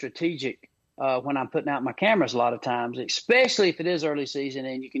crazy strategic when I'm putting out my cameras a lot of times, especially if it is early season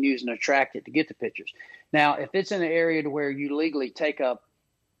and you can use an attractant to get the pictures. Now, if it's in an area to where you legally take a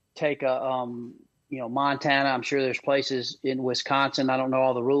Montana, I'm sure there's places in Wisconsin. I don't know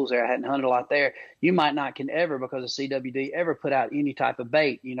all the rules there. I hadn't hunted a lot there. You might not can ever, because of CWD, ever put out any type of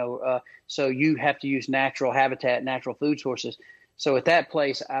bait, so you have to use natural habitat, natural food sources. So at that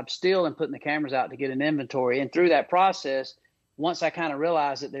place, I'm still putting the cameras out to get an inventory. And through that process, once I kind of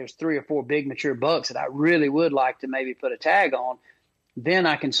realize that there's 3 or 4 big mature bucks that I really would like to maybe put a tag on, then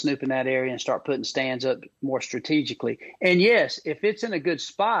I can snoop in that area and start putting stands up more strategically. And yes, if it's in a good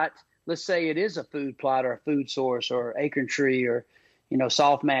spot, let's say it is a food plot or a food source or acorn tree or,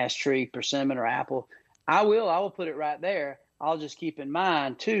 soft mass tree, persimmon or apple, I will put it right there. I'll just keep in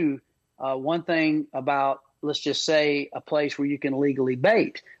mind too, one thing about, let's just say, a place where you can legally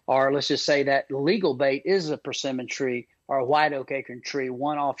bait, or let's just say that legal bait is a persimmon tree or a white oak acorn tree,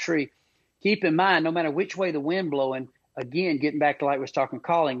 one-off tree. Keep in mind, no matter which way the wind blowing, again, getting back to like we was talking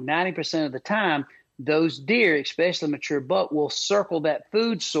calling, 90% of the time, those deer, especially mature buck, will circle that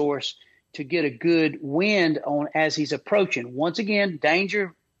food source to get a good wind on as he's approaching. Once again,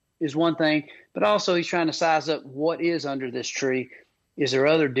 danger is one thing, but also he's trying to size up what is under this tree. Is there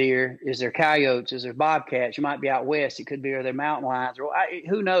other deer? Is there coyotes? Is there bobcats? You might be out west. It could be, are there mountain lions? Or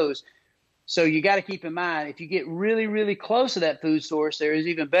who knows? So you got to keep in mind, if you get really, really close to that food source, there is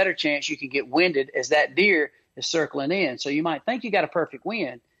even better chance you can get winded as that deer is circling in. So you might think you got a perfect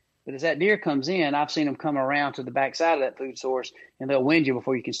wind, But as that deer comes in, I've seen them come around to the backside of that food source, and they'll wind you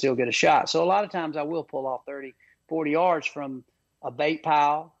before you can still get a shot. So a lot of times I will pull off 30, 40 yards from a bait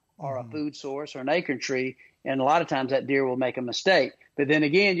pile or a food source or an acorn tree, and a lot of times that deer will make a mistake. But then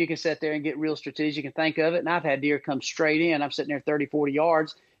again, you can sit there and get real strategic and think of it. And I've had deer come straight in. I'm sitting there 30, 40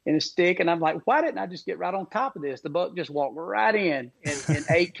 yards in a stick, and I'm like, why didn't I just get right on top of this? The buck just walked right in and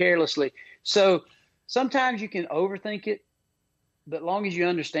ate carelessly. So sometimes you can overthink it, but as long as you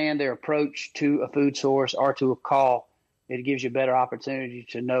understand their approach to a food source or to a call, it gives you a better opportunity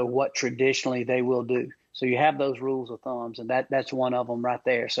to know what traditionally they will do. So you have those rules of thumbs, and that's one of them right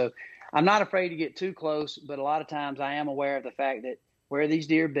there. So I'm not afraid to get too close, but a lot of times I am aware of the fact that where these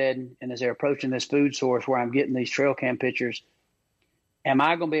deer bedding, and as they're approaching this food source where I'm getting these trail cam pictures, am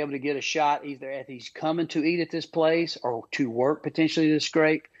I going to be able to get a shot either at he's coming to eat at this place or to work potentially this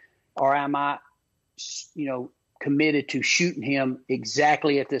scrape, or am I, committed to shooting him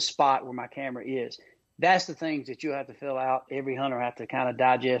exactly at this spot where my camera is? That's the things that you have to fill out. Every hunter have to kind of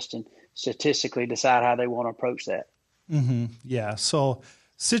digest and statistically decide how they want to approach that. Mm-hmm. Yeah. So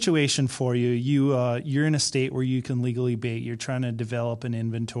situation for you, you're in a state where you can legally bait. You're trying to develop an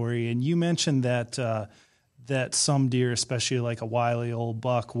inventory. And you mentioned that, that some deer, especially like a wily old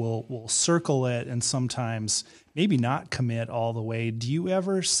buck, will circle it and sometimes maybe not commit all the way. Do you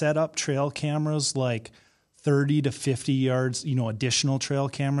ever set up trail cameras like 30 to 50 yards, additional trail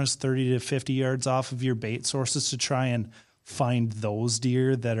cameras, 30 to 50 yards off of your bait sources to try and find those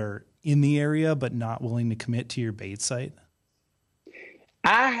deer that are in the area but not willing to commit to your bait site?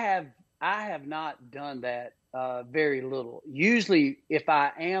 I have not done that very little. Usually if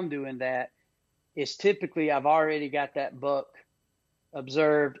I am doing that, it's typically I've already got that buck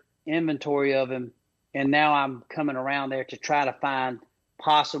observed, inventory of him, and now I'm coming around there to try to find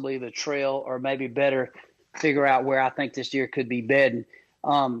possibly the trail, or maybe better, figure out where I think this deer could be bedding.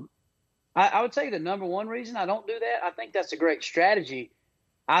 I would say the number one reason I don't do that, I think that's a great strategy.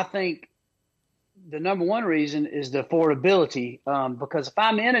 I think the number one reason is the affordability, because if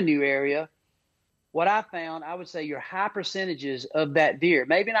I'm in a new area, what I found, I would say your high percentages of that deer,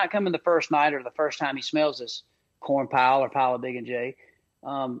 maybe not coming the first night or the first time he smells this corn pile or pile of Big and J.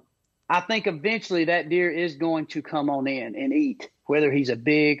 I think eventually that deer is going to come on in and eat, whether he's a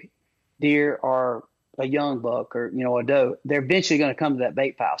big deer or a young buck or, a doe. They're eventually going to come to that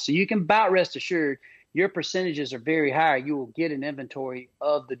bait pile. So you can about rest assured your percentages are very high. You will get an inventory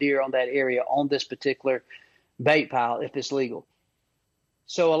of the deer on that area on this particular bait pile if it's legal.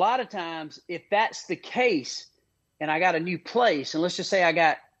 So a lot of times, if that's the case, and I got a new place, and let's just say I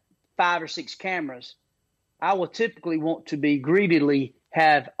got 5 or 6 cameras, I will typically want to be greedily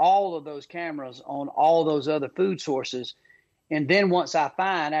have all of those cameras on all those other food sources. And then once I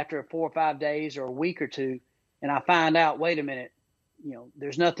find, after 4 or 5 days or a week or two, and I find out, wait a minute,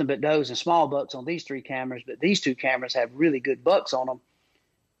 there's nothing but does and small bucks on these 3 cameras, but these 2 cameras have really good bucks on them.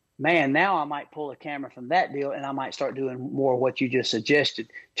 Man, now I might pull a camera from that deal, and I might start doing more of what you just suggested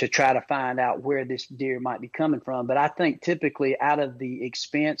to try to find out where this deer might be coming from. But I think typically out of the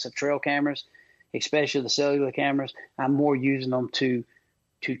expense of trail cameras, especially the cellular cameras, I'm more using them to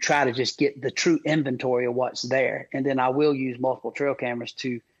try to just get the true inventory of what's there. And then I will use multiple trail cameras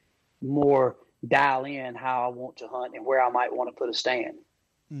to more dial in how I want to hunt and where I might want to put a stand.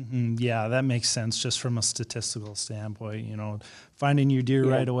 Mm-hmm. Yeah, that makes sense just from a statistical standpoint, finding your deer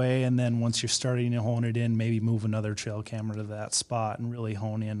right away. And then once you're starting to hone it in, maybe move another trail camera to that spot and really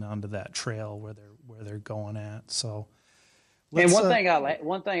hone in onto that trail where they're going at. So, and one thing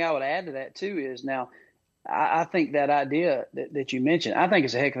I would add to that too is, now I think that idea that you mentioned, I think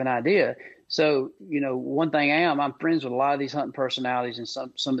it's a heck of an idea. So, one thing I'm friends with a lot of these hunting personalities and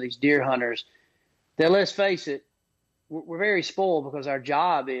some of these deer hunters that, let's face it, we're very spoiled because our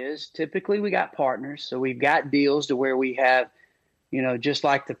job is typically we got partners. So we've got deals to where we have, just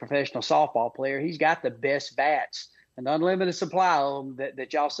like the professional softball player, he's got the best bats, an unlimited supply of them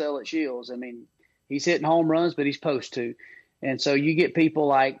that y'all sell at Shields. I mean, he's hitting home runs, but he's supposed to. And so you get people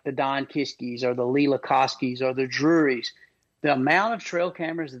like the Don Kiskis or the Lee Lakoskis or the Drurys. The amount of trail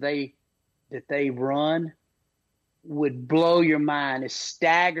cameras that they run would blow your mind. It's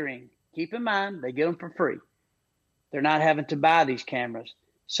staggering. Keep in mind, they get them for free. They're not having to buy these cameras.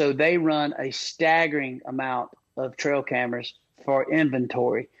 So they run a staggering amount of trail cameras for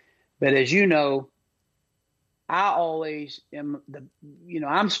inventory. But as you know, I always am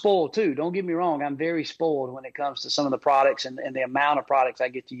I'm spoiled too. Don't get me wrong. I'm very spoiled when it comes to some of the products and the amount of products I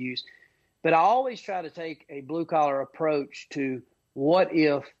get to use. But I always try to take a blue collar approach to what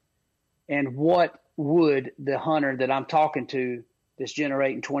if and what would the hunter that I'm talking to that's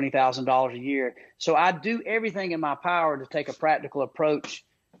generating $20,000 a year. So I do everything in my power to take a practical approach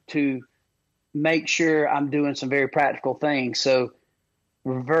to make sure I'm doing some very practical things. So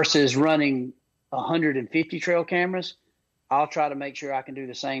versus running 150 trail cameras, I'll try to make sure I can do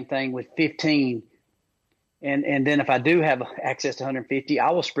the same thing with 15. And then if I do have access to 150,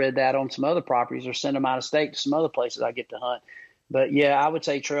 I will spread that on some other properties or send them out of state to some other places I get to hunt. But yeah, I would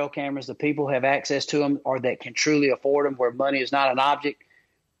say trail cameras, the people who have access to them or that can truly afford them, where money is not an object,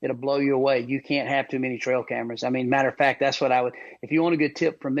 it'll blow you away. You can't have too many trail cameras. I mean, matter of fact, that's what I would, if you want a good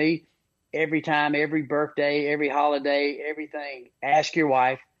tip from me, every time, every birthday, every holiday, everything, ask your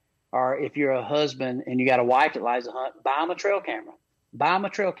wife, or if you're a husband and you got a wife that likes to hunt, buy them a trail camera. Buy them a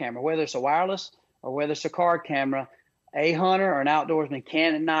trail camera, whether it's a wireless or whether it's a card camera. A hunter or an outdoorsman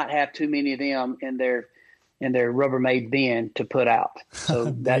cannot have too many of them in their Rubbermaid bin to put out.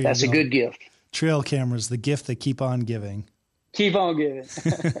 So that's a good gift. Trail cameras, the gift they keep on giving. Keep on giving.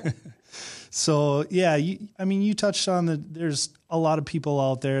 So, yeah, you touched on there's a lot of people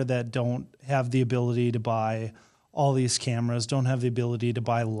out there that don't have the ability to buy all these cameras, don't have the ability to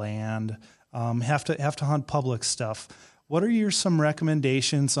buy land, have to hunt public stuff. What are some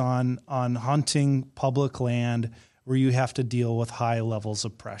recommendations on hunting public land where you have to deal with high levels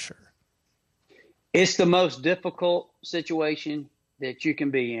of pressure? It's the most difficult situation that you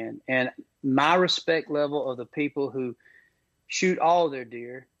can be in. And my respect level of the people who shoot all their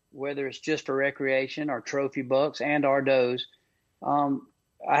deer, whether it's just for recreation or trophy bucks and or does, I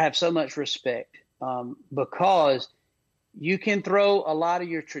have so much respect because you can throw a lot of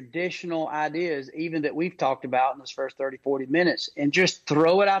your traditional ideas, even that we've talked about in this first 30, 40 minutes, and just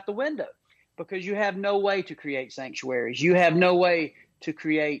throw it out the window because you have no way to create sanctuaries. You have no way to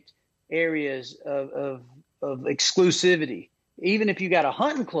create areas of exclusivity. Even if you got a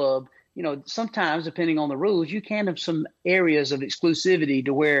hunting club, sometimes depending on the rules, you can have some areas of exclusivity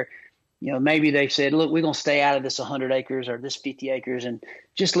to where, maybe they've said, look, we're going to stay out of this 100 acres or this 50 acres and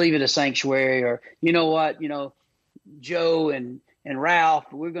just leave it a sanctuary. Or, you know what, Joe and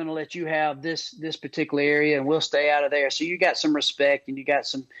Ralph, we're going to let you have this particular area and we'll stay out of there. So you got some respect and you got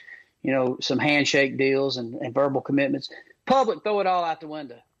some, some handshake deals and verbal commitments. Public, throw it all out the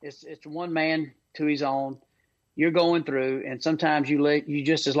window. It's one man to his own. You're going through, and sometimes you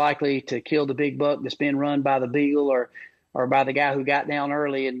just as likely to kill the big buck that's been run by the beagle or by the guy who got down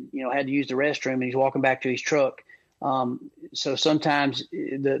early and had to use the restroom and he's walking back to his truck. So sometimes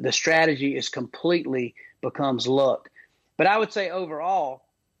the strategy is completely becomes luck. But I would say overall,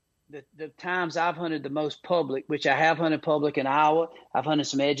 the times I've hunted the most public, which I have hunted public in Iowa, I've hunted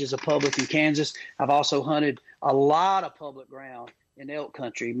some edges of public in Kansas. I've also hunted a lot of public ground in elk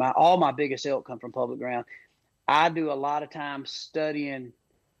country. All my biggest elk come from public ground. I do a lot of times studying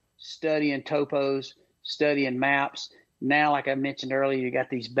topos, studying maps. Now, like I mentioned earlier, you got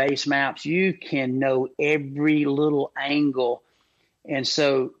these base maps. You can know every little angle. And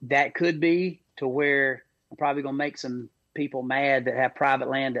so that could be to where I'm probably going to make some people mad that have private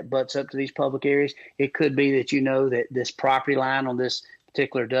land that butts up to these public areas. It could be that that this property line on this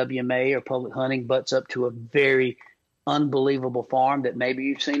particular WMA or public hunting butts up to a very unbelievable farm that maybe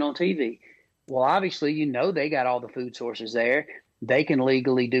you've seen on TV. Well, obviously, they got all the food sources there. They can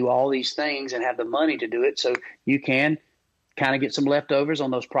legally do all these things and have the money to do it. So you can kind of get some leftovers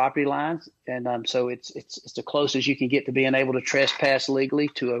on those property lines. And so it's the closest you can get to being able to trespass legally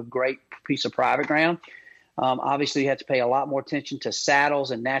to a great piece of private ground. Obviously, you have to pay a lot more attention to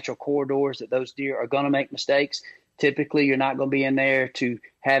saddles and natural corridors that those deer are going to make mistakes. Typically, you're not going to be in there to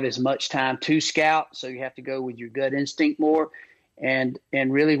have as much time to scout. So you have to go with your gut instinct more. And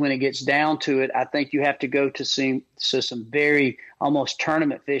really, when it gets down to it, I think you have to go to some very almost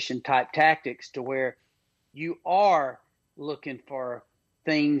tournament fishing type tactics to where you are looking for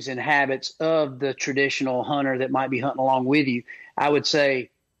things and habits of the traditional hunter that might be hunting along with you. I would say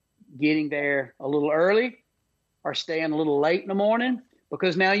getting there a little early or staying a little late in the morning,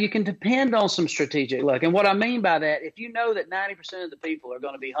 because now you can depend on some strategic luck. And what I mean by that, if you know that 90% of the people are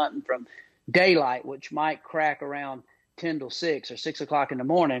going to be hunting from daylight, which might crack around 10 till 6 or 6 o'clock in the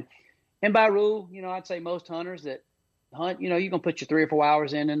morning. And by rule, I'd say most hunters that hunt, you're going to put your 3 or 4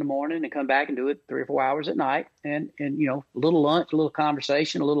 hours in the morning and come back and do it 3 or 4 hours at night. And a little lunch, a little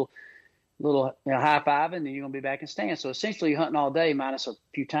conversation, a little high fiving, and you're going to be back in stand. So essentially you're hunting all day minus a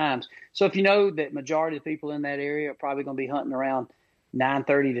few times. So if you know that majority of the people in that area are probably going to be hunting around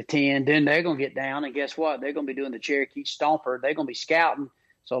 9:30 to 10, then they're going to get down. And guess what? They're going to be doing the Cherokee Stomper. They're going to be scouting.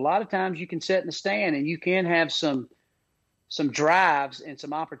 So a lot of times you can sit in the stand and you can have some drives and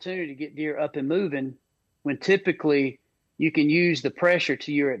some opportunity to get deer up and moving when typically you can use the pressure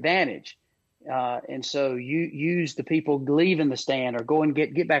to your advantage. And so you use the people leaving the stand or go and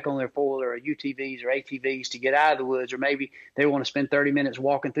get back on their four-wheeler or UTVs or ATVs to get out of the woods, or maybe they want to spend 30 minutes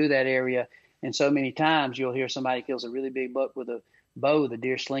walking through that area. And so many times you'll hear somebody kills a really big buck with a bow, the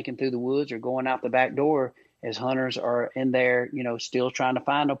deer slinking through the woods or going out the back door as hunters are in there, still trying to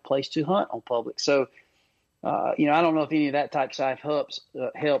find a place to hunt on public. So, I don't know if any of that type of stuff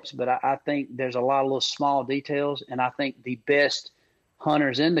helps, but I think there's a lot of little small details. And I think the best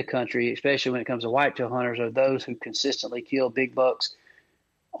hunters in the country, especially when it comes to whitetail hunters, are those who consistently kill big bucks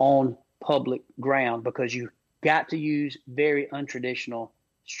on public ground, because you got to use very untraditional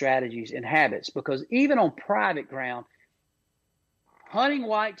strategies and habits. Because even on private ground, hunting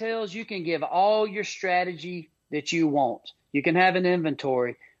whitetails, you can give all your strategy that you want. You can have an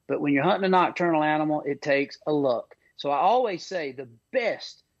inventory, but when you're hunting a nocturnal animal, it takes a luck. So I always say the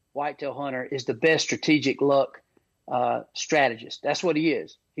best whitetail hunter is the best strategic luck strategist. That's what he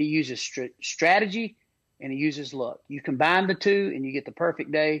is. He uses strategy and he uses luck. You combine the two and you get the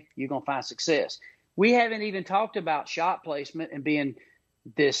perfect day, you're going to find success. We haven't even talked about shot placement and being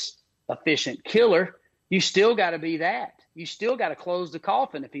this efficient killer. You still got to be that. You still got to close the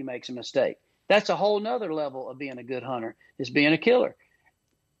coffin if he makes a mistake. That's a whole nother level of being a good hunter, is being a killer.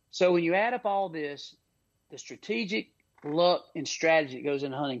 So when you add up all this, the strategic luck and strategy that goes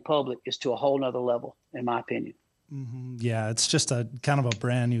into hunting public is to a whole nother level, in my opinion. Mm-hmm. Yeah, it's just a kind of a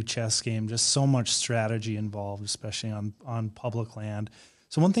brand new chess game. Just so much strategy involved, especially on public land.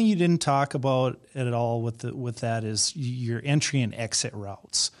 So one thing you didn't talk about at all with that is your entry and exit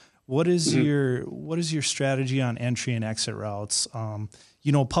routes. What is your strategy on entry and exit routes?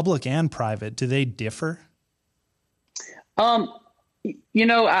 Public and private, do they differ? I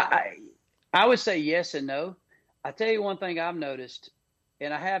would say yes and no. I tell you one thing I've noticed,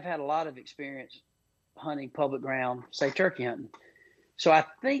 and I have had a lot of experience hunting public ground, say turkey hunting. So I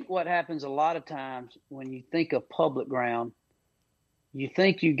think what happens a lot of times when you think of public ground, you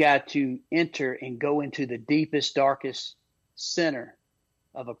think you got to enter and go into the deepest, darkest center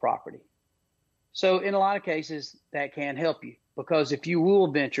of a property. So in a lot of cases, that can help you, because if you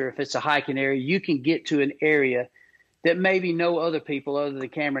will venture, if it's a hiking area, you can get to an area that maybe no other people other than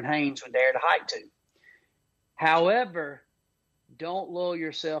Cameron Haynes would dare to hike to. However, don't lull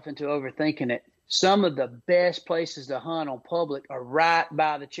yourself into overthinking it. Some of the best places to hunt on public are right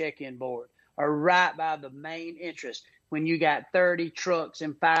by the check-in board, or right by the main entrance. When you got 30 trucks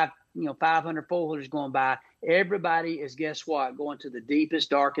and 500 four-wheelers going by, everybody is, guess what, going to the deepest,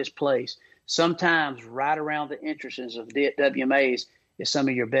 darkest place. Sometimes right around the entrances of WMAs is some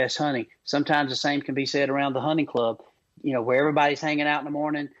of your best hunting. Sometimes the same can be said around the hunting club, where everybody's hanging out in the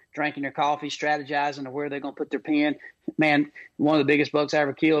morning, drinking their coffee, strategizing to where they're going to put their pen. Man, one of the biggest bucks I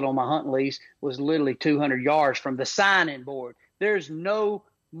ever killed on my hunting lease was literally 200 yards from the sign-in board. There's no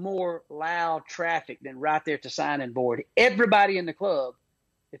more loud traffic than right there at the sign-in board. Everybody in the club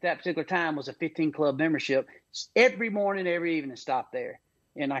at that particular time was a 15 club membership. Every morning, every evening, stopped there.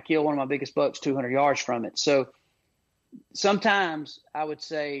 And I killed one of my biggest bucks 200 yards from it. So sometimes I would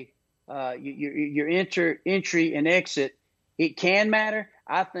say your entry and exit, it can matter.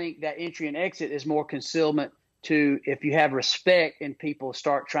 I think that entry and exit is more concealment to, if you have respect and people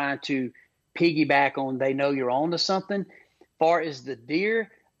start trying to piggyback on, they know you're on to something. Far as the deer,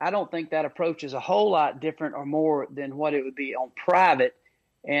 I don't think that approach is a whole lot different or more than what it would be on private.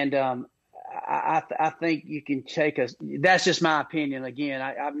 And I think you can take that's just my opinion. Again,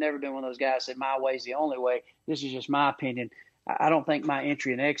 I've never been one of those guys that said my way is the only way. This is just my opinion. I don't think my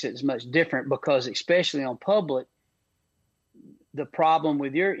entry and exit is much different, because especially on public, the problem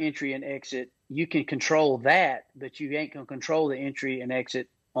with your entry and exit, you can control that, but you ain't going to control the entry and exit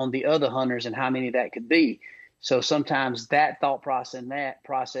on the other hunters and how many that could be. So sometimes that thought process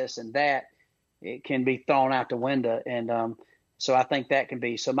and that it can be thrown out the window. And so I think that can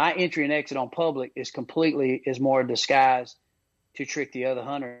be. So my entry and exit on public is more a disguise to trick the other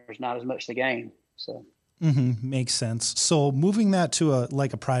hunters, not as much the game. So makes sense. So moving that to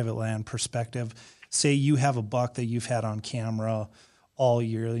a private land perspective, say you have a buck that you've had on camera all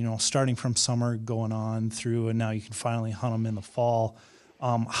year, starting from summer going on through, and now you can finally hunt them in the fall.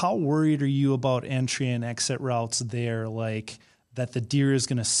 How worried are you about entry and exit routes there? Like that the deer is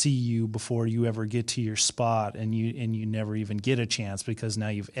going to see you before you ever get to your spot, and you never even get a chance because now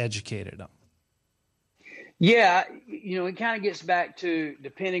you've educated them. Yeah. It kind of gets back to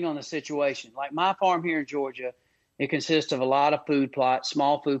depending on the situation. Like my farm here in Georgia, it consists of a lot of food plots,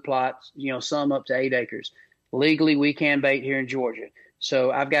 small food plots, some up to 8 acres. Legally, we can bait here in Georgia.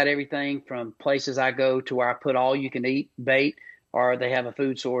 So I've got everything from places I go to where I put all you can eat bait, or they have a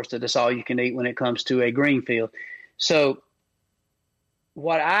food source that is all you can eat when it comes to a green field. So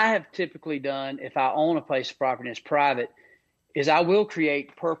what I have typically done if I own a piece of property and it's private is I will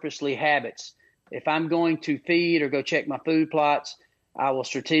create purposely habits. If I'm going to feed or go check my food plots, I will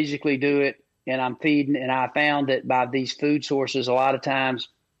strategically do it, and I'm feeding. And I found that by these food sources, a lot of times,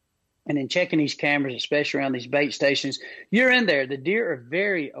 and in checking these cameras, especially around these bait stations, you're in there. The deer are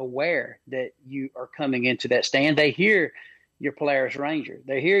very aware that you are coming into that stand. They hear your Polaris Ranger.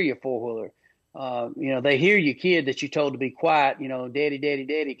 They hear your four-wheeler. They hear your kid that you told to be quiet, daddy, daddy,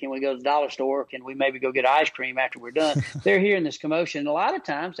 daddy, can we go to the dollar store? Can we maybe go get ice cream after we're done? They're hearing this commotion. And a lot of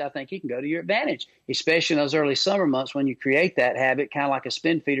times I think you can go to your advantage, especially in those early summer months when you create that habit, kind of like a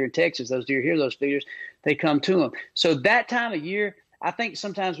spin feeder in Texas. Those deer hear those feeders, they come to them. So that time of year, I think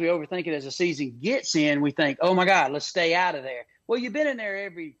sometimes we overthink it as the season gets in. We think, oh my God, let's stay out of there. Well, you've been in there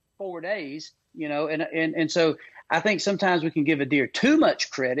every 4 days, and so I think sometimes we can give a deer too much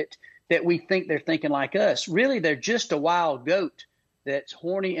credit that we think they're thinking like us. Really, they're just a wild goat that's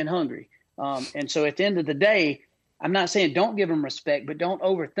horny and hungry. And so at the end of the day, I'm not saying don't give them respect, but don't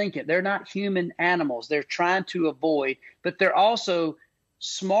overthink it. They're not human animals. They're trying to avoid, but they're also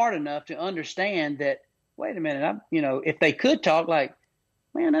smart enough to understand that, wait a minute, if they could talk like,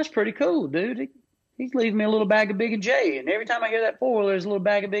 man, that's pretty cool, dude. He's leaving me a little bag of Big and J. And every time I hear that four-wheeler, there's a little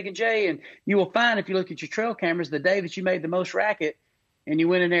bag of Big and J. And you will find, if you look at your trail cameras, the day that you made the most racket, and you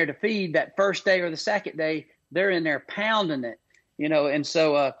went in there to feed that first day or the second day, they're in there pounding it, And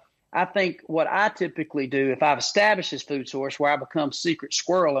so I think what I typically do if I've established this food source where I become secret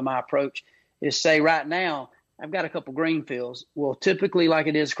squirrel in my approach is say right now, I've got a couple green fields. Well, typically like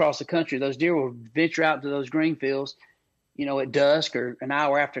it is across the country, those deer will venture out to those green fields, at dusk or an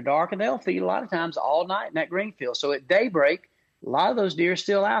hour after dark, and they'll feed a lot of times all night in that green field. So at daybreak, a lot of those deer are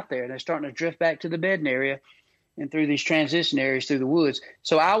still out there, and they're starting to drift back to the bedding area and through these transition areas through the woods.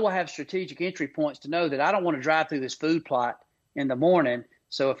 So I will have strategic entry points to know that I don't want to drive through this food plot in the morning.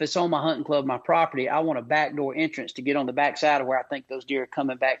 So if it's on my hunting club, my property, I want a backdoor entrance to get on the backside of where I think those deer are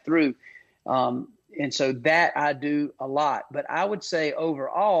coming back through. And so that I do a lot. But I would say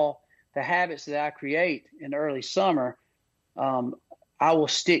overall, the habits that I create in early summer, I will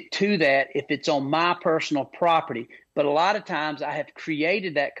stick to that if it's on my personal property. But a lot of times I have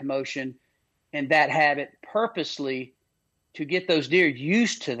created that commotion and that habit purposely to get those deer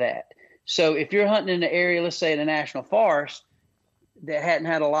used to that. So if you're hunting in an area, let's say in a national forest, that hadn't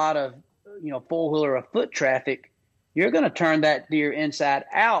had a lot of, four-wheeler or foot traffic, you're going to turn that deer inside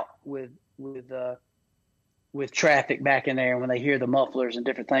out with traffic back in there when they hear the mufflers and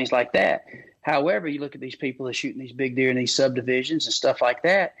different things like that. However, you look at these people that are shooting these big deer in these subdivisions and stuff like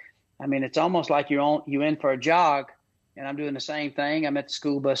that. I mean, it's almost like you in for a jog. And I'm doing the same thing. I'm at the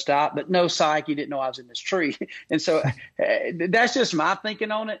school bus stop, but no, psych, you didn't know I was in this tree. And so that's just my thinking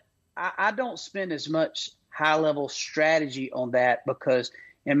on it. I don't spend as much high-level strategy on that because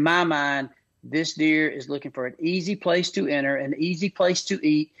in my mind, this deer is looking for an easy place to enter, an easy place to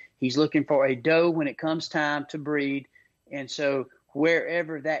eat. He's looking for a doe when it comes time to breed. And so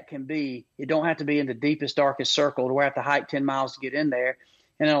wherever that can be, it don't have to be in the deepest, darkest circle to where I have to hike 10 miles to get in there.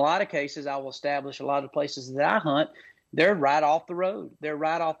 And in a lot of cases, I will establish a lot of places that I hunt. They're right off the road. They're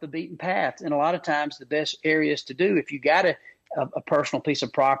right off the beaten path. And a lot of times the best areas to do, if you got a personal piece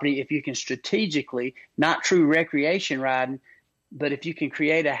of property, if you can strategically, not true recreation riding, but if you can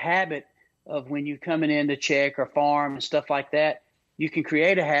create a habit of when you're coming in to check or farm and stuff like that, you can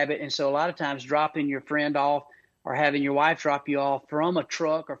create a habit. And so a lot of times dropping your friend off or having your wife drop you off from a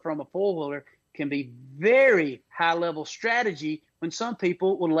truck or from a four-wheeler can be very high-level strategy when some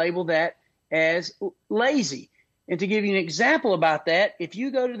people will label that as lazy. And to give you an example about that, if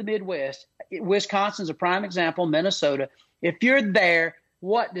you go to the Midwest, Wisconsin's a prime example, Minnesota, if you're there,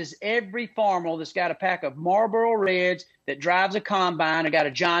 what does every farmer that's got a pack of Marlboro Reds that drives a combine and got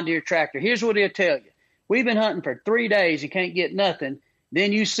a John Deere tractor, here's what he'll tell you. We've been hunting for 3 days and can't get nothing.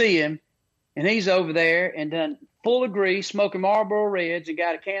 Then you see him, and he's over there and done full of grease, smoking Marlboro Reds and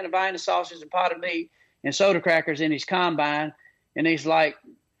got a can of Vienna sausage and pot of meat and soda crackers in his combine. And he's like,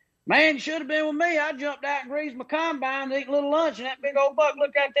 man, you should have been with me. I jumped out and greased my combine to eat a little lunch, and that big old buck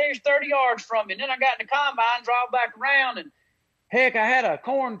looked out there, he's 30 yards from me. And then I got in the combine, drove back around, and heck, I had a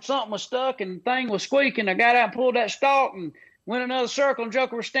corn, something was stuck, and thing was squeaking. I got out and pulled that stalk and went another circle, and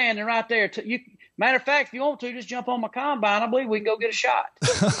Joker was standing right there. Matter of fact, if you want to, just jump on my combine. I believe we can go get a shot.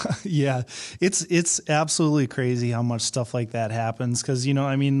 Yeah, it's absolutely crazy how much stuff like that happens. Because,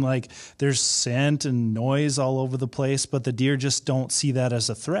 there's scent and noise all over the place, but the deer just don't see that as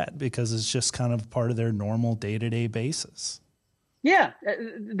a threat because it's just kind of part of their normal day-to-day basis. Yeah,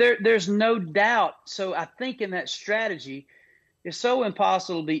 there's no doubt. So I think in that strategy, it's so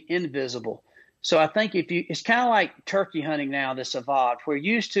impossible to be invisible. So I think it's kind of like turkey hunting now that's evolved, where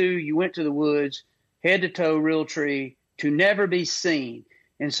used to you went to the woods, head to toe, real tree, to never be seen.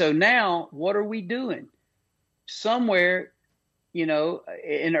 And so now what are we doing? Somewhere,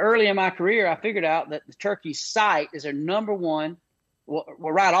 early in my career, I figured out that the turkey sight is their number one. Well,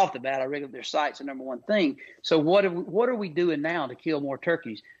 right off the bat, I reckon their sight's the number one thing. So what are we doing now to kill more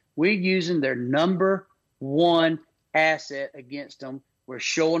turkeys? We're using their number one asset against them. We're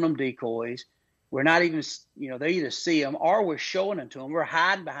showing them decoys. We're not even, they either see them or we're showing them to them. We're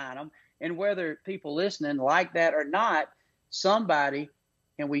hiding behind them. And whether people listening like that or not, somebody,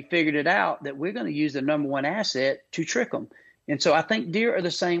 and we figured it out, that we're going to use the number one asset to trick them. And so I think deer are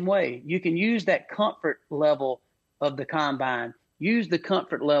the same way. You can use that comfort level of the combine, use the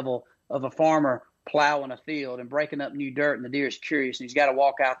comfort level of a farmer plowing a field and breaking up new dirt, and the deer is curious and he's got to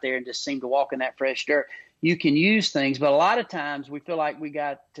walk out there and just seem to walk in that fresh dirt. You can use things, but a lot of times we feel like we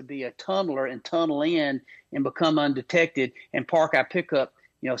got to be a tunneler and tunnel in and become undetected and park our pickup,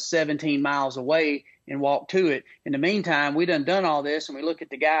 17 miles away and walk to it. In the meantime, we done all this, and we look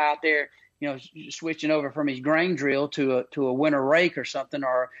at the guy out there, switching over from his grain drill to a winter rake or something,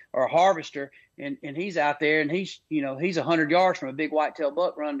 or a harvester, and he's out there and he's 100 yards from a big whitetail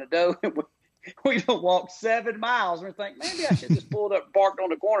buck running the doe. We don't walk 7 miles and think, maybe I should just pulled up, parked on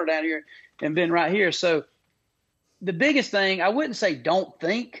the corner down here and been right here. So the biggest thing, I wouldn't say don't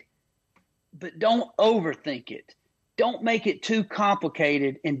think, but don't overthink it. Don't make it too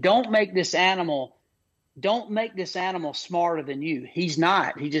complicated, and don't make this animal smarter than you. He's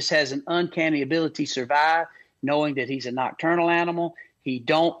not. He just has an uncanny ability to survive, knowing that he's a nocturnal animal. He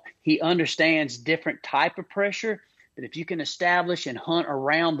understands different type of pressure. But if you can establish and hunt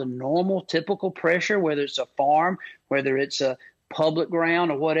around the normal, typical pressure, whether it's a farm, whether it's a public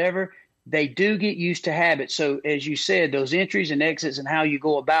ground or whatever, they do get used to habits. So as you said, those entries and exits and how you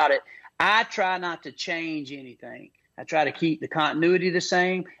go about it, I try not to change anything. I try to keep the continuity the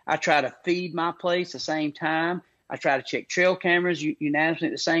same. I try to feed my place the same time. I try to check trail cameras unanimously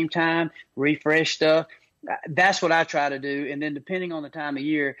at the same time, refresh stuff. That's what I try to do. And then depending on the time of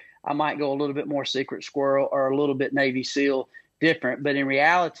year, I might go a little bit more secret squirrel or a little bit Navy SEAL different. But in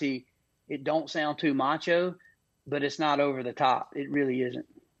reality, it don't sound too macho, but it's not over the top. It really isn't.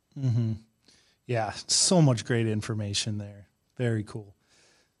 Mm-hmm. Yeah, so much great information there. Very cool.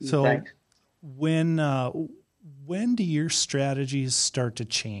 So Thanks. when do your strategies start to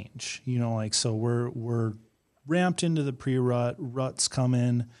change? So we're ramped into the pre-rut, ruts come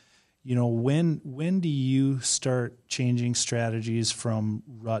in. When do you start changing strategies from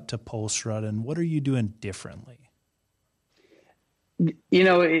rut to post-rut, and what are you doing differently?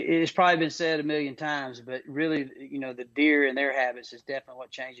 It's probably been said a million times, but really, the deer and their habits is definitely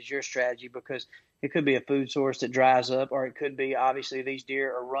what changes your strategy, because it could be a food source that dries up, or it could be, obviously, these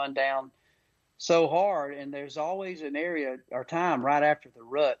deer are run down so hard, and there's always an area or time right after the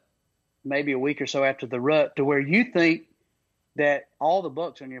rut, maybe a week or so after the rut, to where you think that all the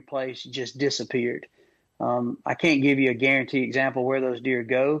bucks on your place just disappeared. I can't give you a guaranteed example where those deer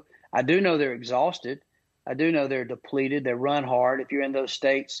go. I do know they're exhausted. I do know they're depleted. They run hard. If you're in those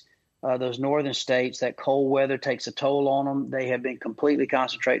states, those northern states, that cold weather takes a toll on them. They have been completely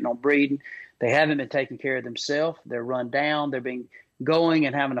concentrating on breeding. They haven't been taking care of themselves. They're run down. They're being going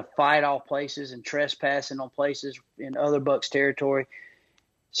and having to fight all places and trespassing on places in other bucks' territory.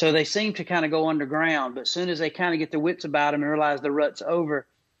 So they seem to kind of go underground, but as soon as they kind of get their wits about them and realize the rut's over,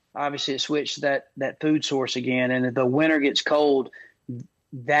 obviously it switched that food source again. And if the winter gets cold,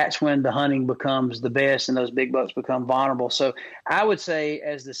 that's when the hunting becomes the best and those big bucks become vulnerable. So I would say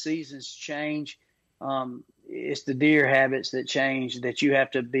as the seasons change, it's the deer habits that change, that you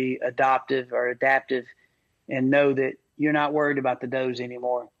have to be adaptive and know that you're not worried about the does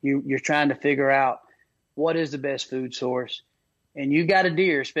anymore. You're trying to figure out what is the best food source. And you got a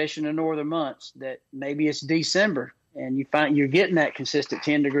deer, especially in the northern months, that maybe it's December and you find you're getting that consistent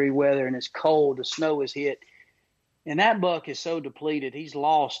 10-degree weather and it's cold, the snow is hit. And that buck is so depleted. He's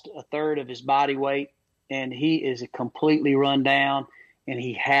lost a third of his body weight and he is completely run down, and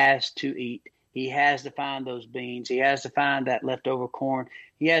he has to eat. He has to find those beans. He has to find that leftover corn.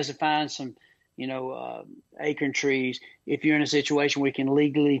 He has to find some, acorn trees. If you're in a situation where you can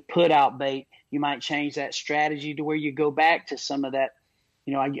legally put out bait, you might change that strategy to where you go back to some of that.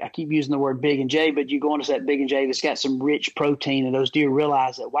 I keep using the word Big and J, but you go into that Big and J that's got some rich protein, and those deer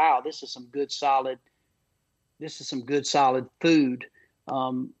realize that, wow, this is some good solid food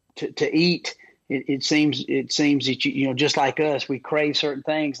to eat. it seems that just like us, we crave certain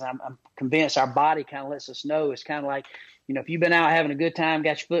things, and I'm convinced our body kind of lets us know. It's kind of like, if you've been out having a good time,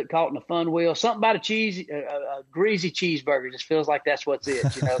 got your foot caught in a fun wheel, something about a greasy cheeseburger just feels like that's what's it.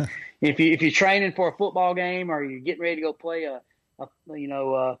 If you're training for a football game or you're getting ready to go play a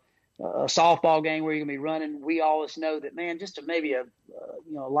softball game where you're gonna be running, we always know that, man, just maybe a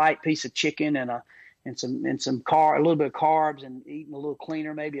light piece of chicken and a little bit of carbs and eating a little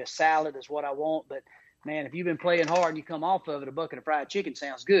cleaner, maybe a salad is what I want. But man, if you've been playing hard and you come off of it, a bucket of fried chicken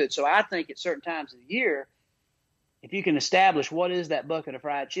sounds good. So I think at certain times of the year, if you can establish what is that bucket of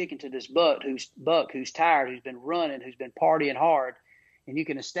fried chicken to this buck who's tired, who's been running, who's been partying hard, and you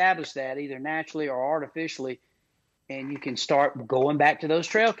can establish that either naturally or artificially, and you can start going back to those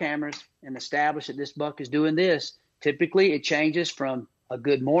trail cameras and establish that this buck is doing this. Typically, it changes from a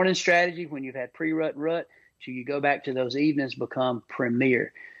good morning strategy when you've had pre-rut and rut to you go back to those evenings become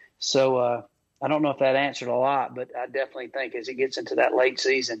premier. So I don't know if that answered a lot, but I definitely think as it gets into that late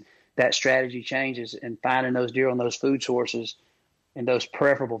season, that strategy changes, and finding those deer on those food sources and those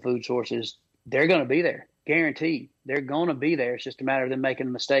preferable food sources, they're going to be there, guaranteed. They're going to be there. It's just a matter of them making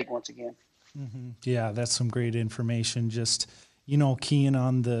a mistake once again. Mm-hmm. Yeah, that's some great information. Just, keying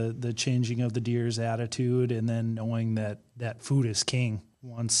on the changing of the deer's attitude, and then knowing that food is king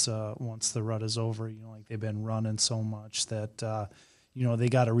once the rut is over. Like they've been running so much that they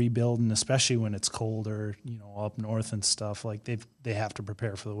got to rebuild, and especially when it's colder, up north and stuff, like they have to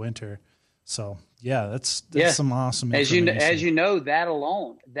prepare for the winter. So yeah, that's some awesome information. As you know, that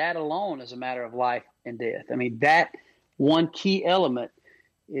alone is a matter of life and death. I mean, that one key element,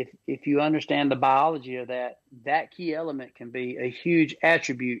 if you understand the biology of that key element can be a huge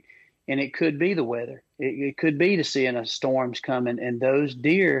attribute, and it could be the weather. It could be the seeing of storms coming, and those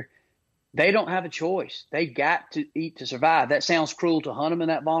deer, they don't have a choice. They got to eat to survive. That sounds cruel to hunt them in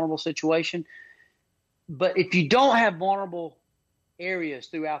that vulnerable situation. But if you don't have vulnerable areas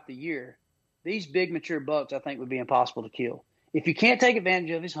throughout the year, these big mature bucks, I think, would be impossible to kill. If you can't take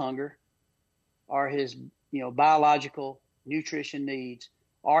advantage of his hunger or his, biological nutrition needs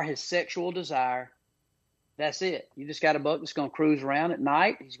or his sexual desire, that's it. You just got a buck that's going to cruise around at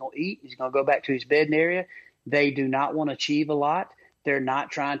night. He's going to eat. He's going to go back to his bedding area. They do not want to achieve a lot. They're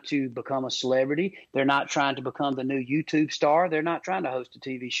not trying to become a celebrity. They're not trying to become the new YouTube star. They're not trying to host a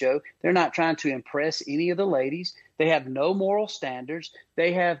TV show. They're not trying to impress any of the ladies. They have no moral standards.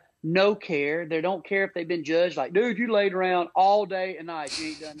 They have no care. They don't care if they've been judged like, dude, you laid around all day and night. You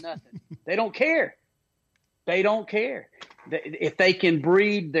ain't done nothing. They don't care. They don't care. If they can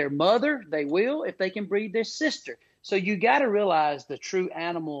breed their mother, they will. If they can breed their sister. So you got to realize the true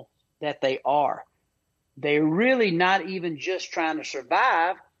animal that they are. They're really not even just trying to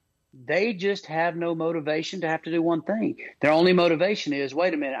survive. They just have no motivation to have to do one thing. Their only motivation is,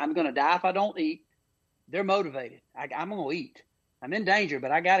 wait a minute, I'm going to die if I don't eat. They're motivated. I'm going to eat. I'm in danger,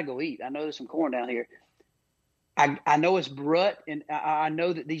 but I got to go eat. I know there's some corn down here. I know it's rut, and I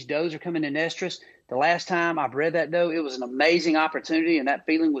know that these does are coming in estrus. The last time I bred that doe, it was an amazing opportunity, and that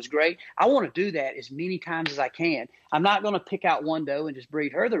feeling was great. I want to do that as many times as I can. I'm not going to pick out one doe and just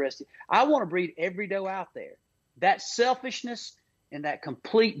breed her the rest of it. I want to breed every doe out there. That selfishness and that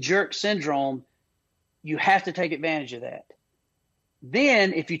complete jerk syndrome, you have to take advantage of that.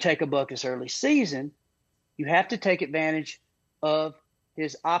 Then if you take a buck this early season, you have to take advantage of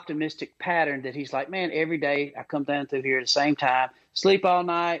his optimistic pattern that he's like, man, every day I come down through here at the same time, sleep all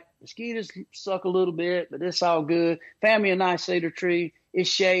night, mosquitoes suck a little bit, but it's all good. Found me a nice cedar tree. It's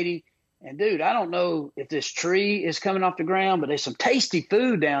shady. And, dude, I don't know if this tree is coming off the ground, but there's some tasty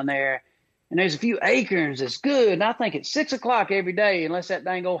food down there, and there's a few acorns that's good. And I think it's 6 o'clock every day, unless that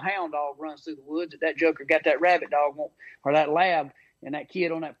dang old hound dog runs through the woods, that joker got that rabbit dog or that lab and that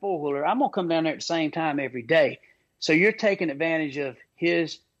kid on that four-wheeler. I'm going to come down there at the same time every day. So you're taking advantage of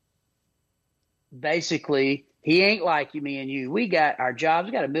his, basically, he ain't like you, me and you. We got our jobs.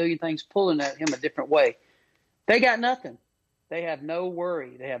 We got a million things pulling at him a different way. They got nothing. They have no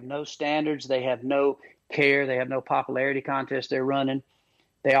worry. They have no standards. They have no care. They have no popularity contest they're running.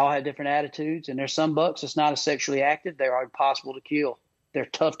 They all have different attitudes. And there's some bucks that's not as sexually active. They're impossible to kill. They're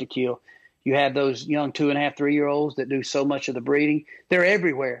tough to kill. You have those young 2.5, 3-year-olds that do so much of the breeding. They're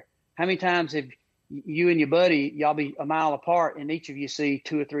everywhere. How many times have you and your buddy, y'all be a mile apart, and each of you see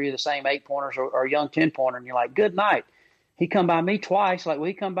 2 or 3 of the same 8-pointers or young 10-pointer, and you're like, good night. He come by me twice. Like, well,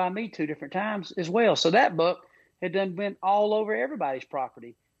 he come by me 2 different times as well. So that buck had done went all over everybody's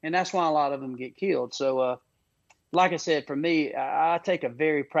property, and that's why a lot of them get killed. So, like I said, for me, I take a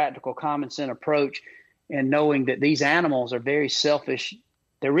very practical, common sense approach, and knowing that these animals are very selfish.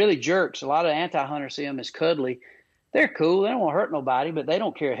 They're really jerks. A lot of anti-hunters see them as cuddly. they're cool. They don't want to hurt nobody, but they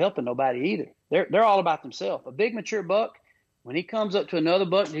don't care helping nobody either. They're all about themselves. A big mature buck, when he comes up to another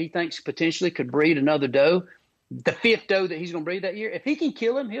buck that he thinks potentially could breed another doe, the 5th doe that he's going to breed that year, if he can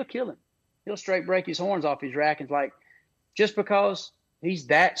kill him, he'll kill him. He'll straight break his horns off his rack. And like, just because he's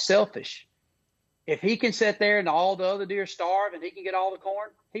that selfish. If he can sit there and all the other deer starve and he can get all the corn,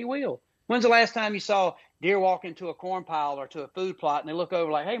 he will. When's the last time you saw deer walk into a corn pile or to a food plot and they look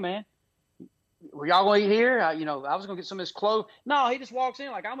over like, hey, man, were y'all going to eat here? I was going to get some of this clover. No, he just walks in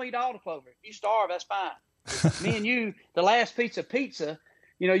like, I'm going to eat all the clover. If you starve, that's fine. Me and you, the last pizza,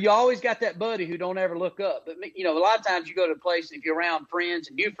 you always got that buddy who don't ever look up. But, a lot of times you go to a place, if you're around friends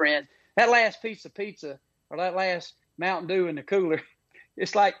and new friends, that last piece of pizza or that last Mountain Dew in the cooler,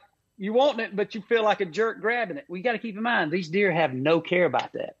 it's like you want it, but you feel like a jerk grabbing it. Well, you got to keep in mind, these deer have no care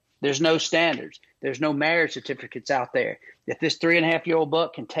about that. There's no standards. There's no marriage certificates out there. If this 3.5-year-old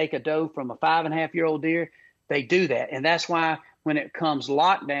buck can take a doe from a 5.5-year-old deer, they do that. And that's why when it comes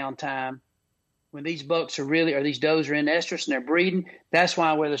lockdown time, when these bucks are or these does are in estrus and they're breeding, that's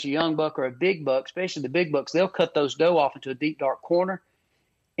why whether it's a young buck or a big buck, especially the big bucks, they'll cut those doe off into a deep, dark corner.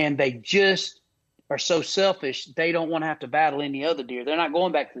 And they just are so selfish, they don't want to have to battle any other deer. They're not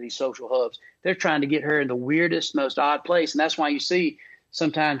going back to these social hubs. They're trying to get her in the weirdest, most odd place. And that's why you see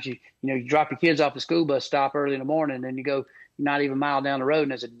sometimes you drop your kids off the school bus stop early in the morning, and then you go not even a mile down the road,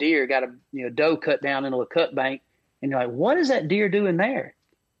 and there's a deer got a doe cut down into a cut bank. And you're like, what is that deer doing there?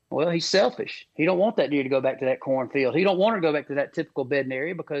 Well, he's selfish. He don't want that deer to go back to that cornfield. He don't want her to go back to that typical bedding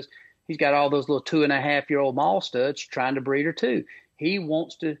area because he's got all those little 2.5-year-old mall studs trying to breed her too. He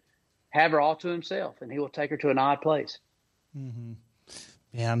wants to have her all to himself, and he will take her to an odd place. Mm-hmm.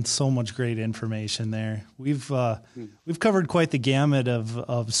 Man, so much great information there. We've covered quite the gamut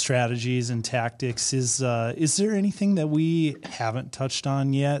of strategies and tactics. Is there anything that we haven't touched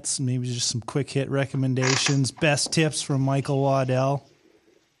on yet? So maybe just some quick hit recommendations, best tips from Michael Waddell.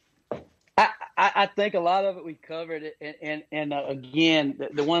 I think a lot of it we covered it, and again,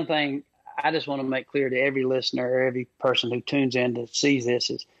 the one thing I just want to make clear to every listener or every person who tunes in to sees this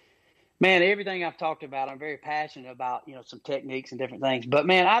is, man, everything I've talked about, I'm very passionate about, some techniques and different things. But,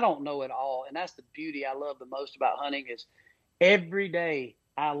 man, I don't know it all. And that's the beauty I love the most about hunting is every day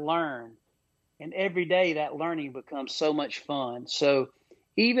I learn. And every day that learning becomes so much fun. So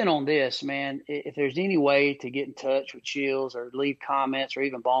even on this, man, if there's any way to get in touch with Shields or leave comments or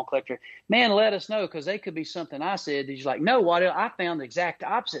even Bone Collector, man, let us know because they could be something I said that you're like, no, Waddell, I found the exact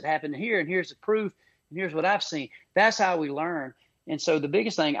opposite happened here, and here's the proof, and here's what I've seen. That's how we learn. And so the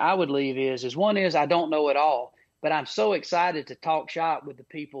biggest thing I would leave is one is I don't know it all, but I'm so excited to talk shop with the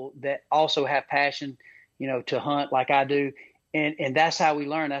people that also have passion, to hunt like I do. And that's how we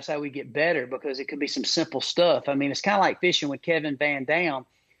learn. That's how we get better because it could be some simple stuff. I mean, it's kind of like fishing with Kevin Van Dam.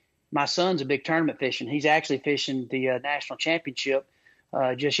 My son's a big tournament fishing. He's actually fishing the national championship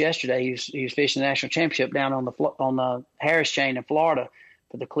just yesterday. He was fishing the national championship down on the Harris Chain in Florida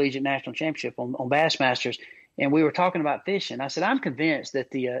for the collegiate national championship on Bassmasters. And we were talking about fishing. I said, I'm convinced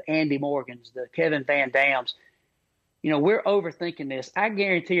that the Andy Morgans, the Kevin Van Dams, we're overthinking this. I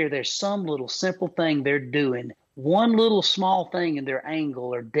guarantee you there's some little simple thing they're doing, one little small thing in their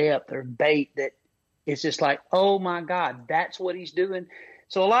angle or depth or bait that it's just like, oh, my God, that's what he's doing.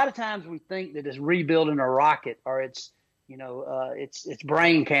 So a lot of times we think that it's rebuilding a rocket or it's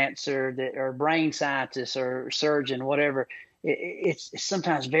brain cancer or brain scientists or surgeon, whatever. It's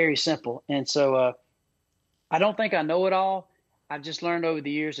sometimes very simple. And so I don't think I know it all. I've just learned over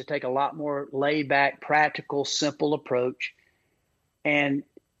the years to take a lot more laid back, practical, simple approach. And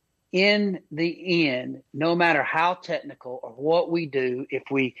in the end, no matter how technical or what we do, if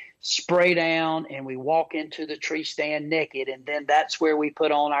we spray down and we walk into the tree stand naked, and then that's where we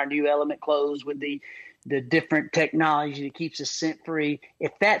put on our new element clothes with the different technology that keeps us scent free.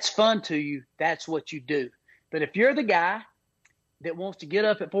 If that's fun to you, that's what you do. But if you're the guy that wants to get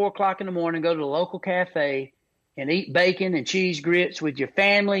up at 4 o'clock in the morning, go to the local cafe and eat bacon and cheese grits with your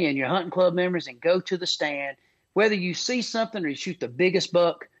family and your hunting club members and go to the stand, whether you see something or you shoot the biggest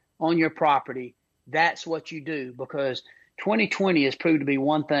buck on your property, that's what you do because 2020 has proved to be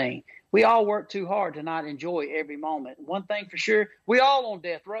one thing. We all work too hard to not enjoy every moment. One thing for sure, we all on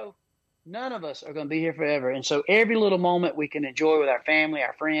death row. None of us are going to be here forever. And so every little moment we can enjoy with our family,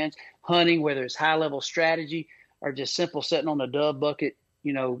 our friends, hunting, whether it's high-level strategy or just simple sitting on the dove bucket,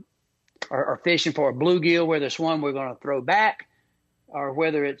 or fishing for a bluegill, whether it's one we're going to throw back or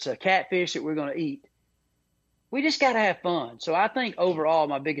whether it's a catfish that we're going to eat. We just got to have fun. So I think overall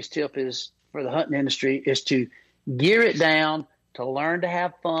my biggest tip is for the hunting industry is to gear it down, to learn to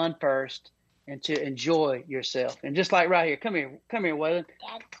have fun first, and to enjoy yourself. And just like right here, come here, Waylon.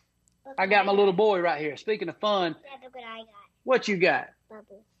 I got my little boy right here. Speaking of fun, Look what I got. what you got?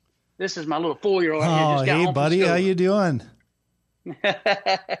 Bubbles. This is my little 4-year-old. Right here. Oh, Just got hey, home from buddy. school. How you doing?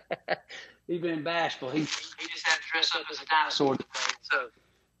 He's been bashful. He just had to dress up as a dinosaur today. So,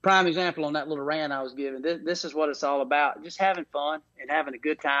 prime example on that little rant I was giving. This is what it's all about: just having fun and having a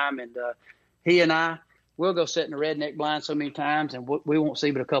good time. And he and we'll go sit in the redneck blind so many times, and we won't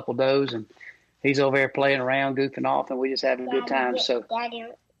see but a couple does. And he's over there playing around, goofing off, and we just having a good time. So.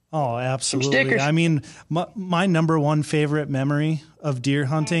 Oh, absolutely. Stickers. I mean, my number one favorite memory of deer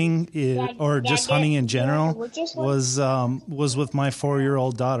hunting or just hunting in general was with my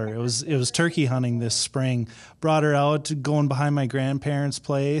 4-year-old daughter. It was turkey hunting this spring. Brought her out going behind my grandparents'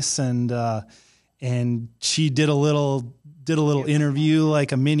 place, and she did a little interview,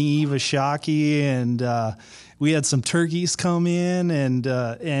 like a mini Eva Shockey, and we had some turkeys come in, and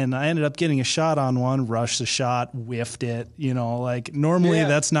I ended up getting a shot on one, rushed the shot, whiffed it. Like normally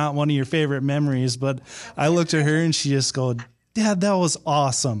that's not one of your favorite memories, but I looked at her and she just go, "Dad, that was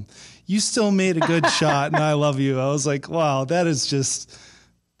awesome. You still made a good shot, and I love you." I was like, wow,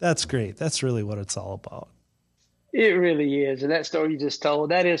 that's great. That's really what it's all about. It really is. And that story you just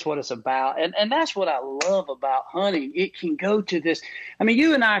told, that is what it's about. And that's what I love about hunting. It can go to this. I mean,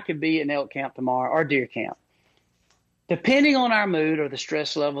 you and I could be in elk camp tomorrow or deer camp. Depending on our mood or the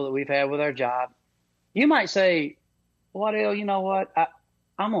stress level that we've had with our job, you might say, "Waddell, you know what?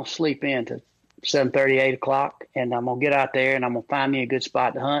 I'm going to sleep in to 7:30, 8 o'clock, and I'm going to get out there and I'm going to find me a good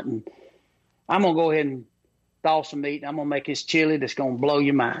spot to hunt. And I'm going to go ahead and thaw some meat, and I'm going to make this chili that's going to blow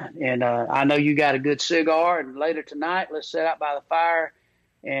your mind. And I know you got a good cigar, and later tonight, let's sit out by the fire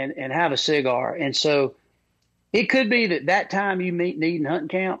and have a cigar." And so it could be that time you need in hunting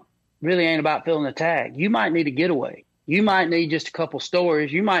camp really ain't about filling the tag. You might need a getaway. You might need just a couple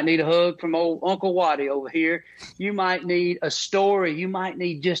stories. You might need a hug from old Uncle Waddy over here. You might need a story. You might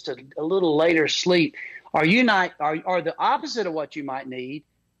need just a little later sleep. Or the opposite of what you might need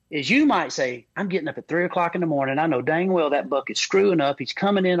is you might say, "I'm getting up at 3 o'clock in the morning. I know dang well that buck is screwing up. He's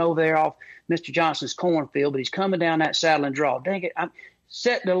coming in over there off Mr. Johnson's cornfield, but he's coming down that saddle and draw. Dang it, I'm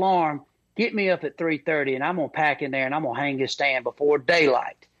set the alarm. Get me up at 3:30, and I'm going to pack in there, and I'm going to hang this stand before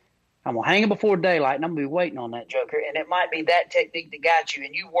daylight. I'm going to hang it before daylight, and I'm going to be waiting on that joker." And it might be that technique that got you,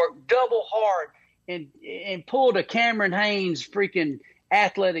 and you worked double hard and pulled a Cameron Haynes freaking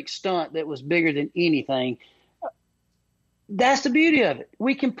athletic stunt that was bigger than anything. That's the beauty of it.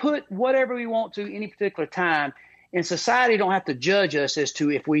 We can put whatever we want to any particular time, and society don't have to judge us as to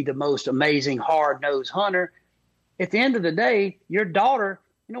if we the most amazing hard-nosed hunter. At the end of the day, your daughter,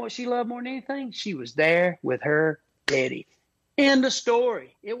 you know what she loved more than anything? She was there with her daddy. End of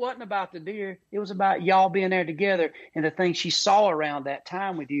story. It wasn't about the deer. It was about y'all being there together, and the things she saw around that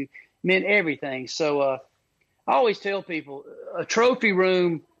time with you meant everything. So I always tell people a trophy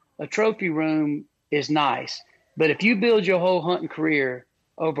room is nice. But if you build your whole hunting career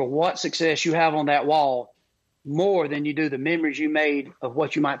over what success you have on that wall more than you do the memories you made of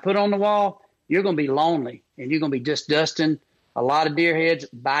what you might put on the wall, you're going to be lonely, and you're going to be just dusting a lot of deer heads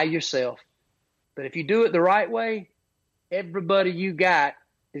by yourself. But if you do it the right way, everybody you got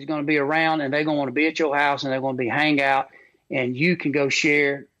is going to be around, and they're going to want to be at your house, and they're going to be hang out, and you can go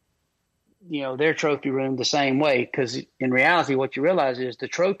share, their trophy room the same way. Because in reality, what you realize is the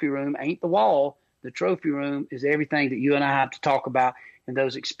trophy room ain't the wall. The trophy room is everything that you and I have to talk about, and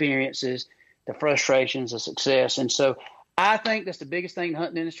those experiences, the frustrations, the success. And so I think that's the biggest thing the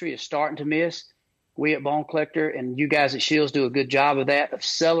hunting industry is starting to miss. We at Bone Collector and you guys at Shields do a good job of that, of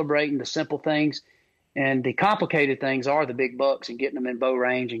celebrating the simple things. And the complicated things are the big bucks and getting them in bow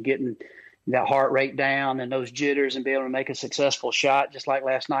range and getting that heart rate down and those jitters and being able to make a successful shot. Just like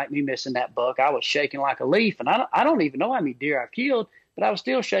last night, me missing that buck, I was shaking like a leaf. And I don't even know how many deer I've killed, but I was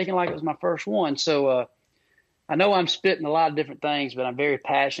still shaking like it was my first one. So I know I'm spitting a lot of different things, but I'm very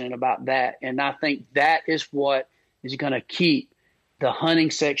passionate about that. And I think that is what is going to keep the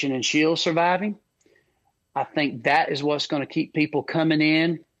hunting section in Shields surviving. I think that is what's going to keep people coming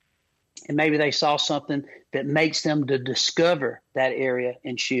in. And maybe they saw something that makes them to discover that area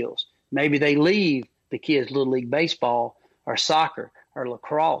in Shields. Maybe they leave the kids' Little League baseball or soccer or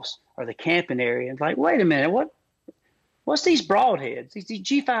lacrosse or the camping area and like, wait a minute, what's these broadheads, these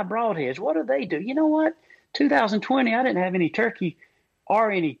G5 broadheads? What do they do? You know what? 2020, I didn't have any turkey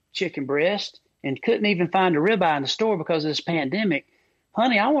or any chicken breast and couldn't even find a ribeye in the store because of this pandemic.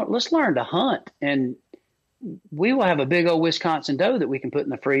 Honey, let's learn to hunt. And we will have a big old Wisconsin doe that we can put in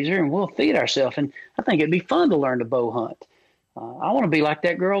the freezer and we'll feed ourselves. And I think it'd be fun to learn to bow hunt. I want to be like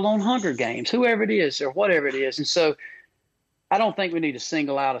that girl on Hunger Games, whoever it is or whatever it is. And so I don't think we need to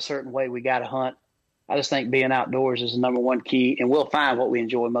single out a certain way we got to hunt. I just think being outdoors is the number one key, and we'll find what we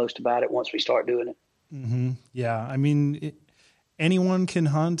enjoy most about it once we start doing it. Mm-hmm. Yeah. I mean, anyone can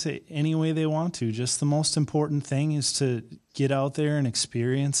hunt any way they want to. Just the most important thing is to get out there and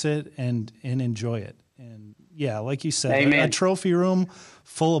experience it and enjoy it. And yeah, like you said, a trophy room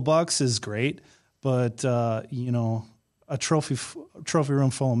full of bucks is great, but you know, a trophy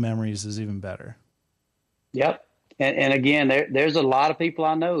room full of memories is even better. Yep. And again, there's a lot of people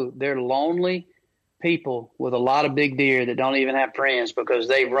I know. They're lonely people with a lot of big deer that don't even have friends because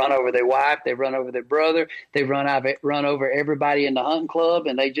they run over their wife, they run over their brother, they run over everybody in the hunting club,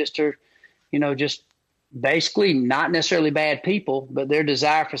 and they just are, you know, just basically not necessarily bad people, but their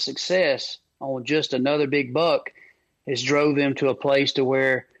desire for success on just another big buck has drove them to a place to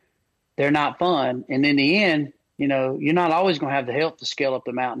where they're not fun. And in the end, you know, you're not always going to have the help to scale up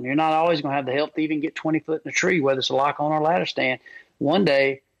the mountain. You're not always going to have the help to even get 20 foot in a tree, whether it's a lock on or ladder stand. One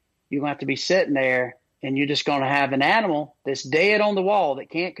day you're going to have to be sitting there and you're just going to have an animal that's dead on the wall that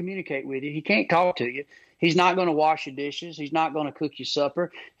can't communicate with you. He can't talk to you. He's not going to wash your dishes. He's not going to cook you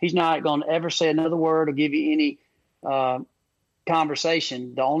supper. He's not going to ever say another word or give you any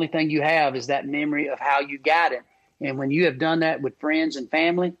conversation. The only thing you have is that memory of how you got him. And when you have done that with friends and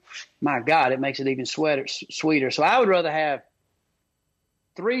family, my God, it makes it even sweeter. So I would rather have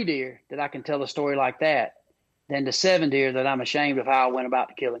 3 deer that I can tell a story like that than the 7 deer that I'm ashamed of how I went about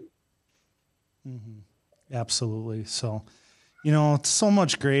to kill him. Mm-hmm. Absolutely. So, you know, it's so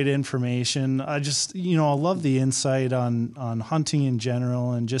much great information. I just, you know, I love the insight on hunting in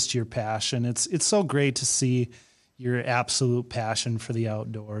general and just your passion. It's so great to see your absolute passion for the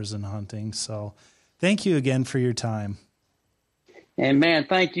outdoors and hunting. So thank you again for your time. And man,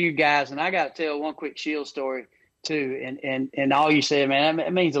 thank you guys. And I got to tell one quick Shield story too. And all you said, man,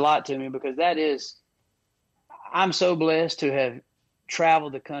 it means a lot to me because I'm so blessed to have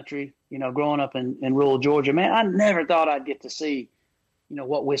traveled the country, you know, growing up in rural Georgia. Man, I never thought I'd get to see, you know,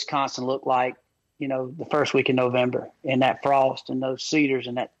 what Wisconsin looked like, you know, the first week in November and that frost and those cedars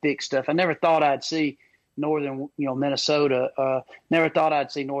and that thick stuff. I never thought I'd see northern, you know, Minnesota. Never thought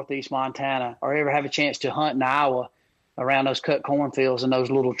I'd see northeast Montana or ever have a chance to hunt in Iowa around those cut cornfields and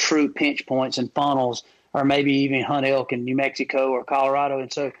those little true pinch points and funnels, or maybe even hunt elk in New Mexico or Colorado.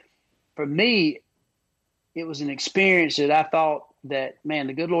 And so for me, it was an experience that I thought that, man,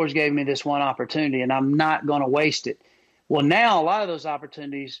 the good Lord's gave me this one opportunity and I'm not going to waste it. Well, now a lot of those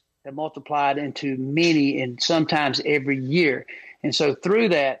opportunities have multiplied into many and sometimes every year. And so through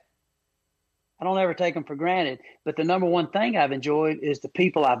that, I don't ever take them for granted. But the number one thing I've enjoyed is the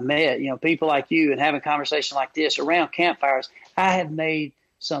people I've met, you know, people like you, and having conversations like this around campfires. I have made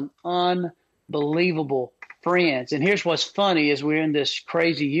some unbelievable friends. And here's what's funny is we're in this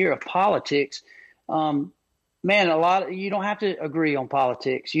crazy year of politics. Man, you don't have to agree on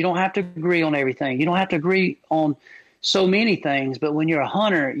politics. You don't have to agree on everything. You don't have to agree on so many things. But when you're a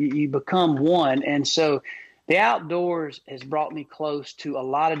hunter, you become one. And so the outdoors has brought me close to a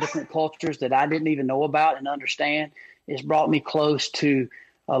lot of different cultures that I didn't even know about and understand. It's brought me close to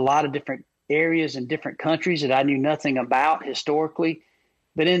a lot of different areas and different countries that I knew nothing about historically.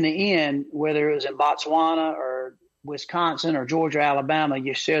 But in the end, whether it was in Botswana or Wisconsin or Georgia, Alabama,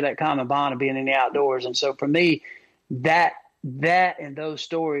 you share that common bond of being in the outdoors. And so for me, that and those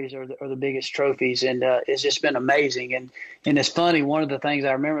stories are the biggest trophies. And it's just been amazing. And it's funny. One of the things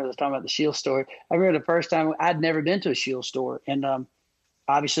I remember, I was talking about the Shield story. I remember the first time I'd never been to a Shield store. And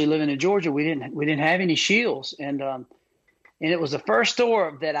obviously living in Georgia, we didn't have any shields. And it was the first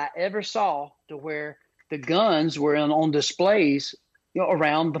store that I ever saw to where the guns were on displays, you know,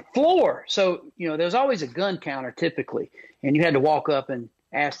 around the floor. So, you know, there's always a gun counter typically, and you had to walk up and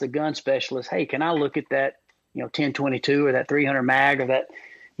ask the gun specialist, hey, can I look at that, you know, 1022 or that 300 mag or that,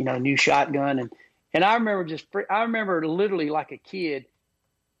 you know, new shotgun. And I remember literally like a kid,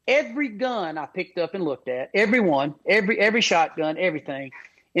 every gun I picked up and looked at, every shotgun, everything.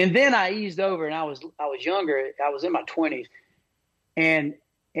 And then I eased over and I was younger. I was in my 20s and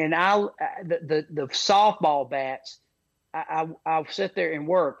the softball bats, I sit there and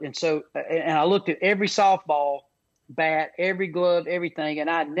worked. And so, and I looked at every softball bat, every glove, everything. And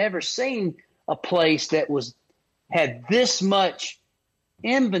I'd never seen a place that had this much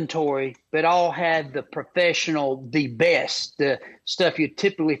inventory, but all had the professional, the best, the stuff you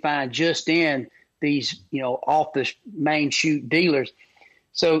typically find just in these, you know, off the main shoot dealers.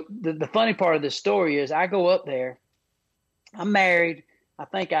 So the funny part of this story is I go up there, I'm married. I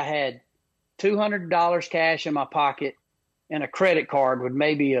think I had $200 cash in my pocket and a credit card with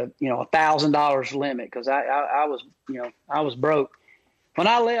maybe $1,000 limit. Cause I was broke. When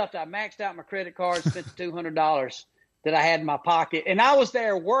I left, I maxed out my credit card, spent the $200, that I had in my pocket. And I was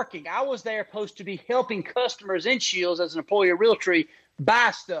there working. I was there supposed to be helping customers in Shields as an employee of Realtree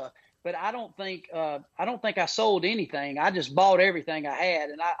buy stuff. But I don't think I sold anything. I just bought everything I had.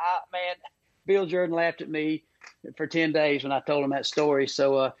 And man, Bill Jordan laughed at me for 10 days when I told him that story.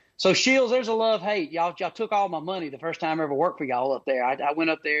 So Shields, there's a love-hate. Y'all took all my money the first time I ever worked for y'all up there. I went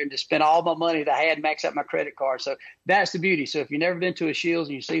up there and just spent all my money that I had, maxed out my credit card. So that's the beauty. So if you've never been to a Shields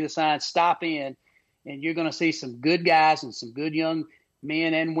and you see the sign, stop in, and you're going to see some good guys and some good young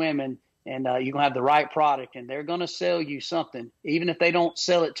men and women, and you're going to have the right product, and they're going to sell you something. Even if they don't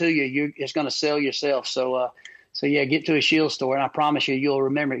sell it to you, it's going to sell yourself. So yeah, get to a Shields store, and I promise you'll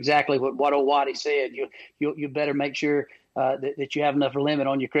remember exactly what old Waddy said. You better make sure that you have enough limit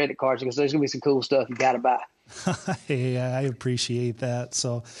on your credit cards, because there's going to be some cool stuff you got to buy. Hey, I appreciate that.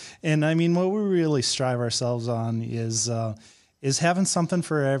 So, and I mean, what we really strive ourselves on is having something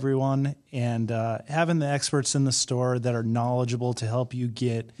for everyone, and having the experts in the store that are knowledgeable to help you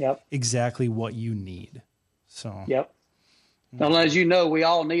get exactly what you need. So, Well, as you know, we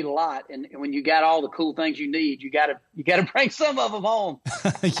all need a lot, and when you got all the cool things you need, you got to bring some of them home.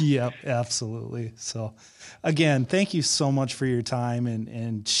 Yep, absolutely. So, again, thank you so much for your time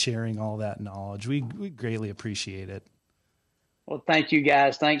and sharing all that knowledge. We greatly appreciate it. Well, thank you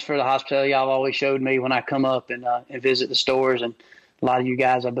guys. Thanks for the hospitality y'all always showed me when I come up and visit the stores, and a lot of you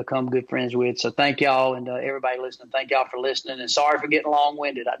guys I've become good friends with. So thank y'all, and everybody listening. Thank y'all for listening, and sorry for getting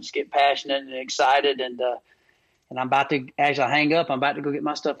long-winded. I just get passionate and excited, and I'm about to, as I hang up, I'm about to go get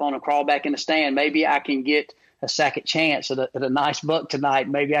my stuff on and crawl back in the stand. Maybe I can get a second chance at a nice buck tonight.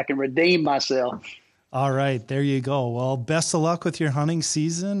 Maybe I can redeem myself. All right, there you go. Well, best of luck with your hunting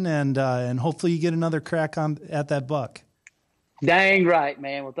season, and hopefully you get another crack at that buck. Dang right,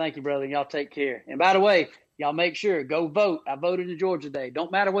 man. Well, thank you, brother. Y'all take care. And by the way, y'all make sure, go vote. I voted in Georgia today.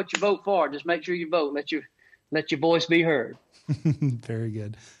 Don't matter what you vote for. Just make sure you vote. Let your voice be heard. Very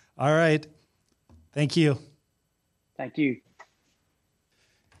good. All right. Thank you. Thank you.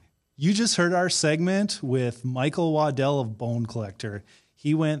 You just heard our segment with Michael Waddell of Bone Collector.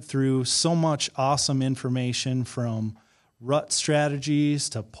 He went through so much awesome information, from rut strategies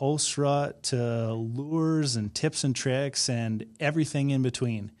to post-rut to lures and tips and tricks and everything in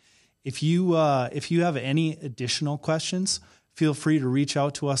between. If you have any additional questions, feel free to reach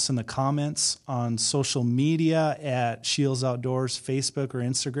out to us in the comments on social media at Shields Outdoors, Facebook or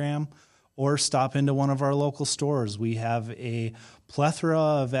Instagram, or stop into one of our local stores. We have a plethora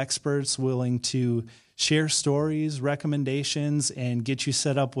of experts willing to share stories, recommendations, and get you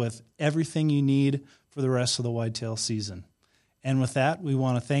set up with everything you need for the rest of the whitetail season. And with that, we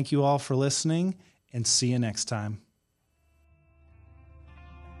want to thank you all for listening, and see you next time.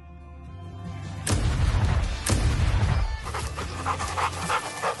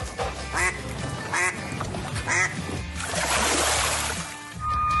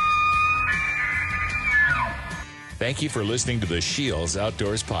 Thank you for listening to the Shields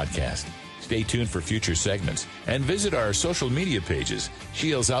Outdoors Podcast. Stay tuned for future segments and visit our social media pages,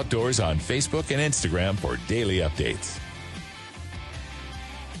 Shields Outdoors on Facebook and Instagram, for daily updates.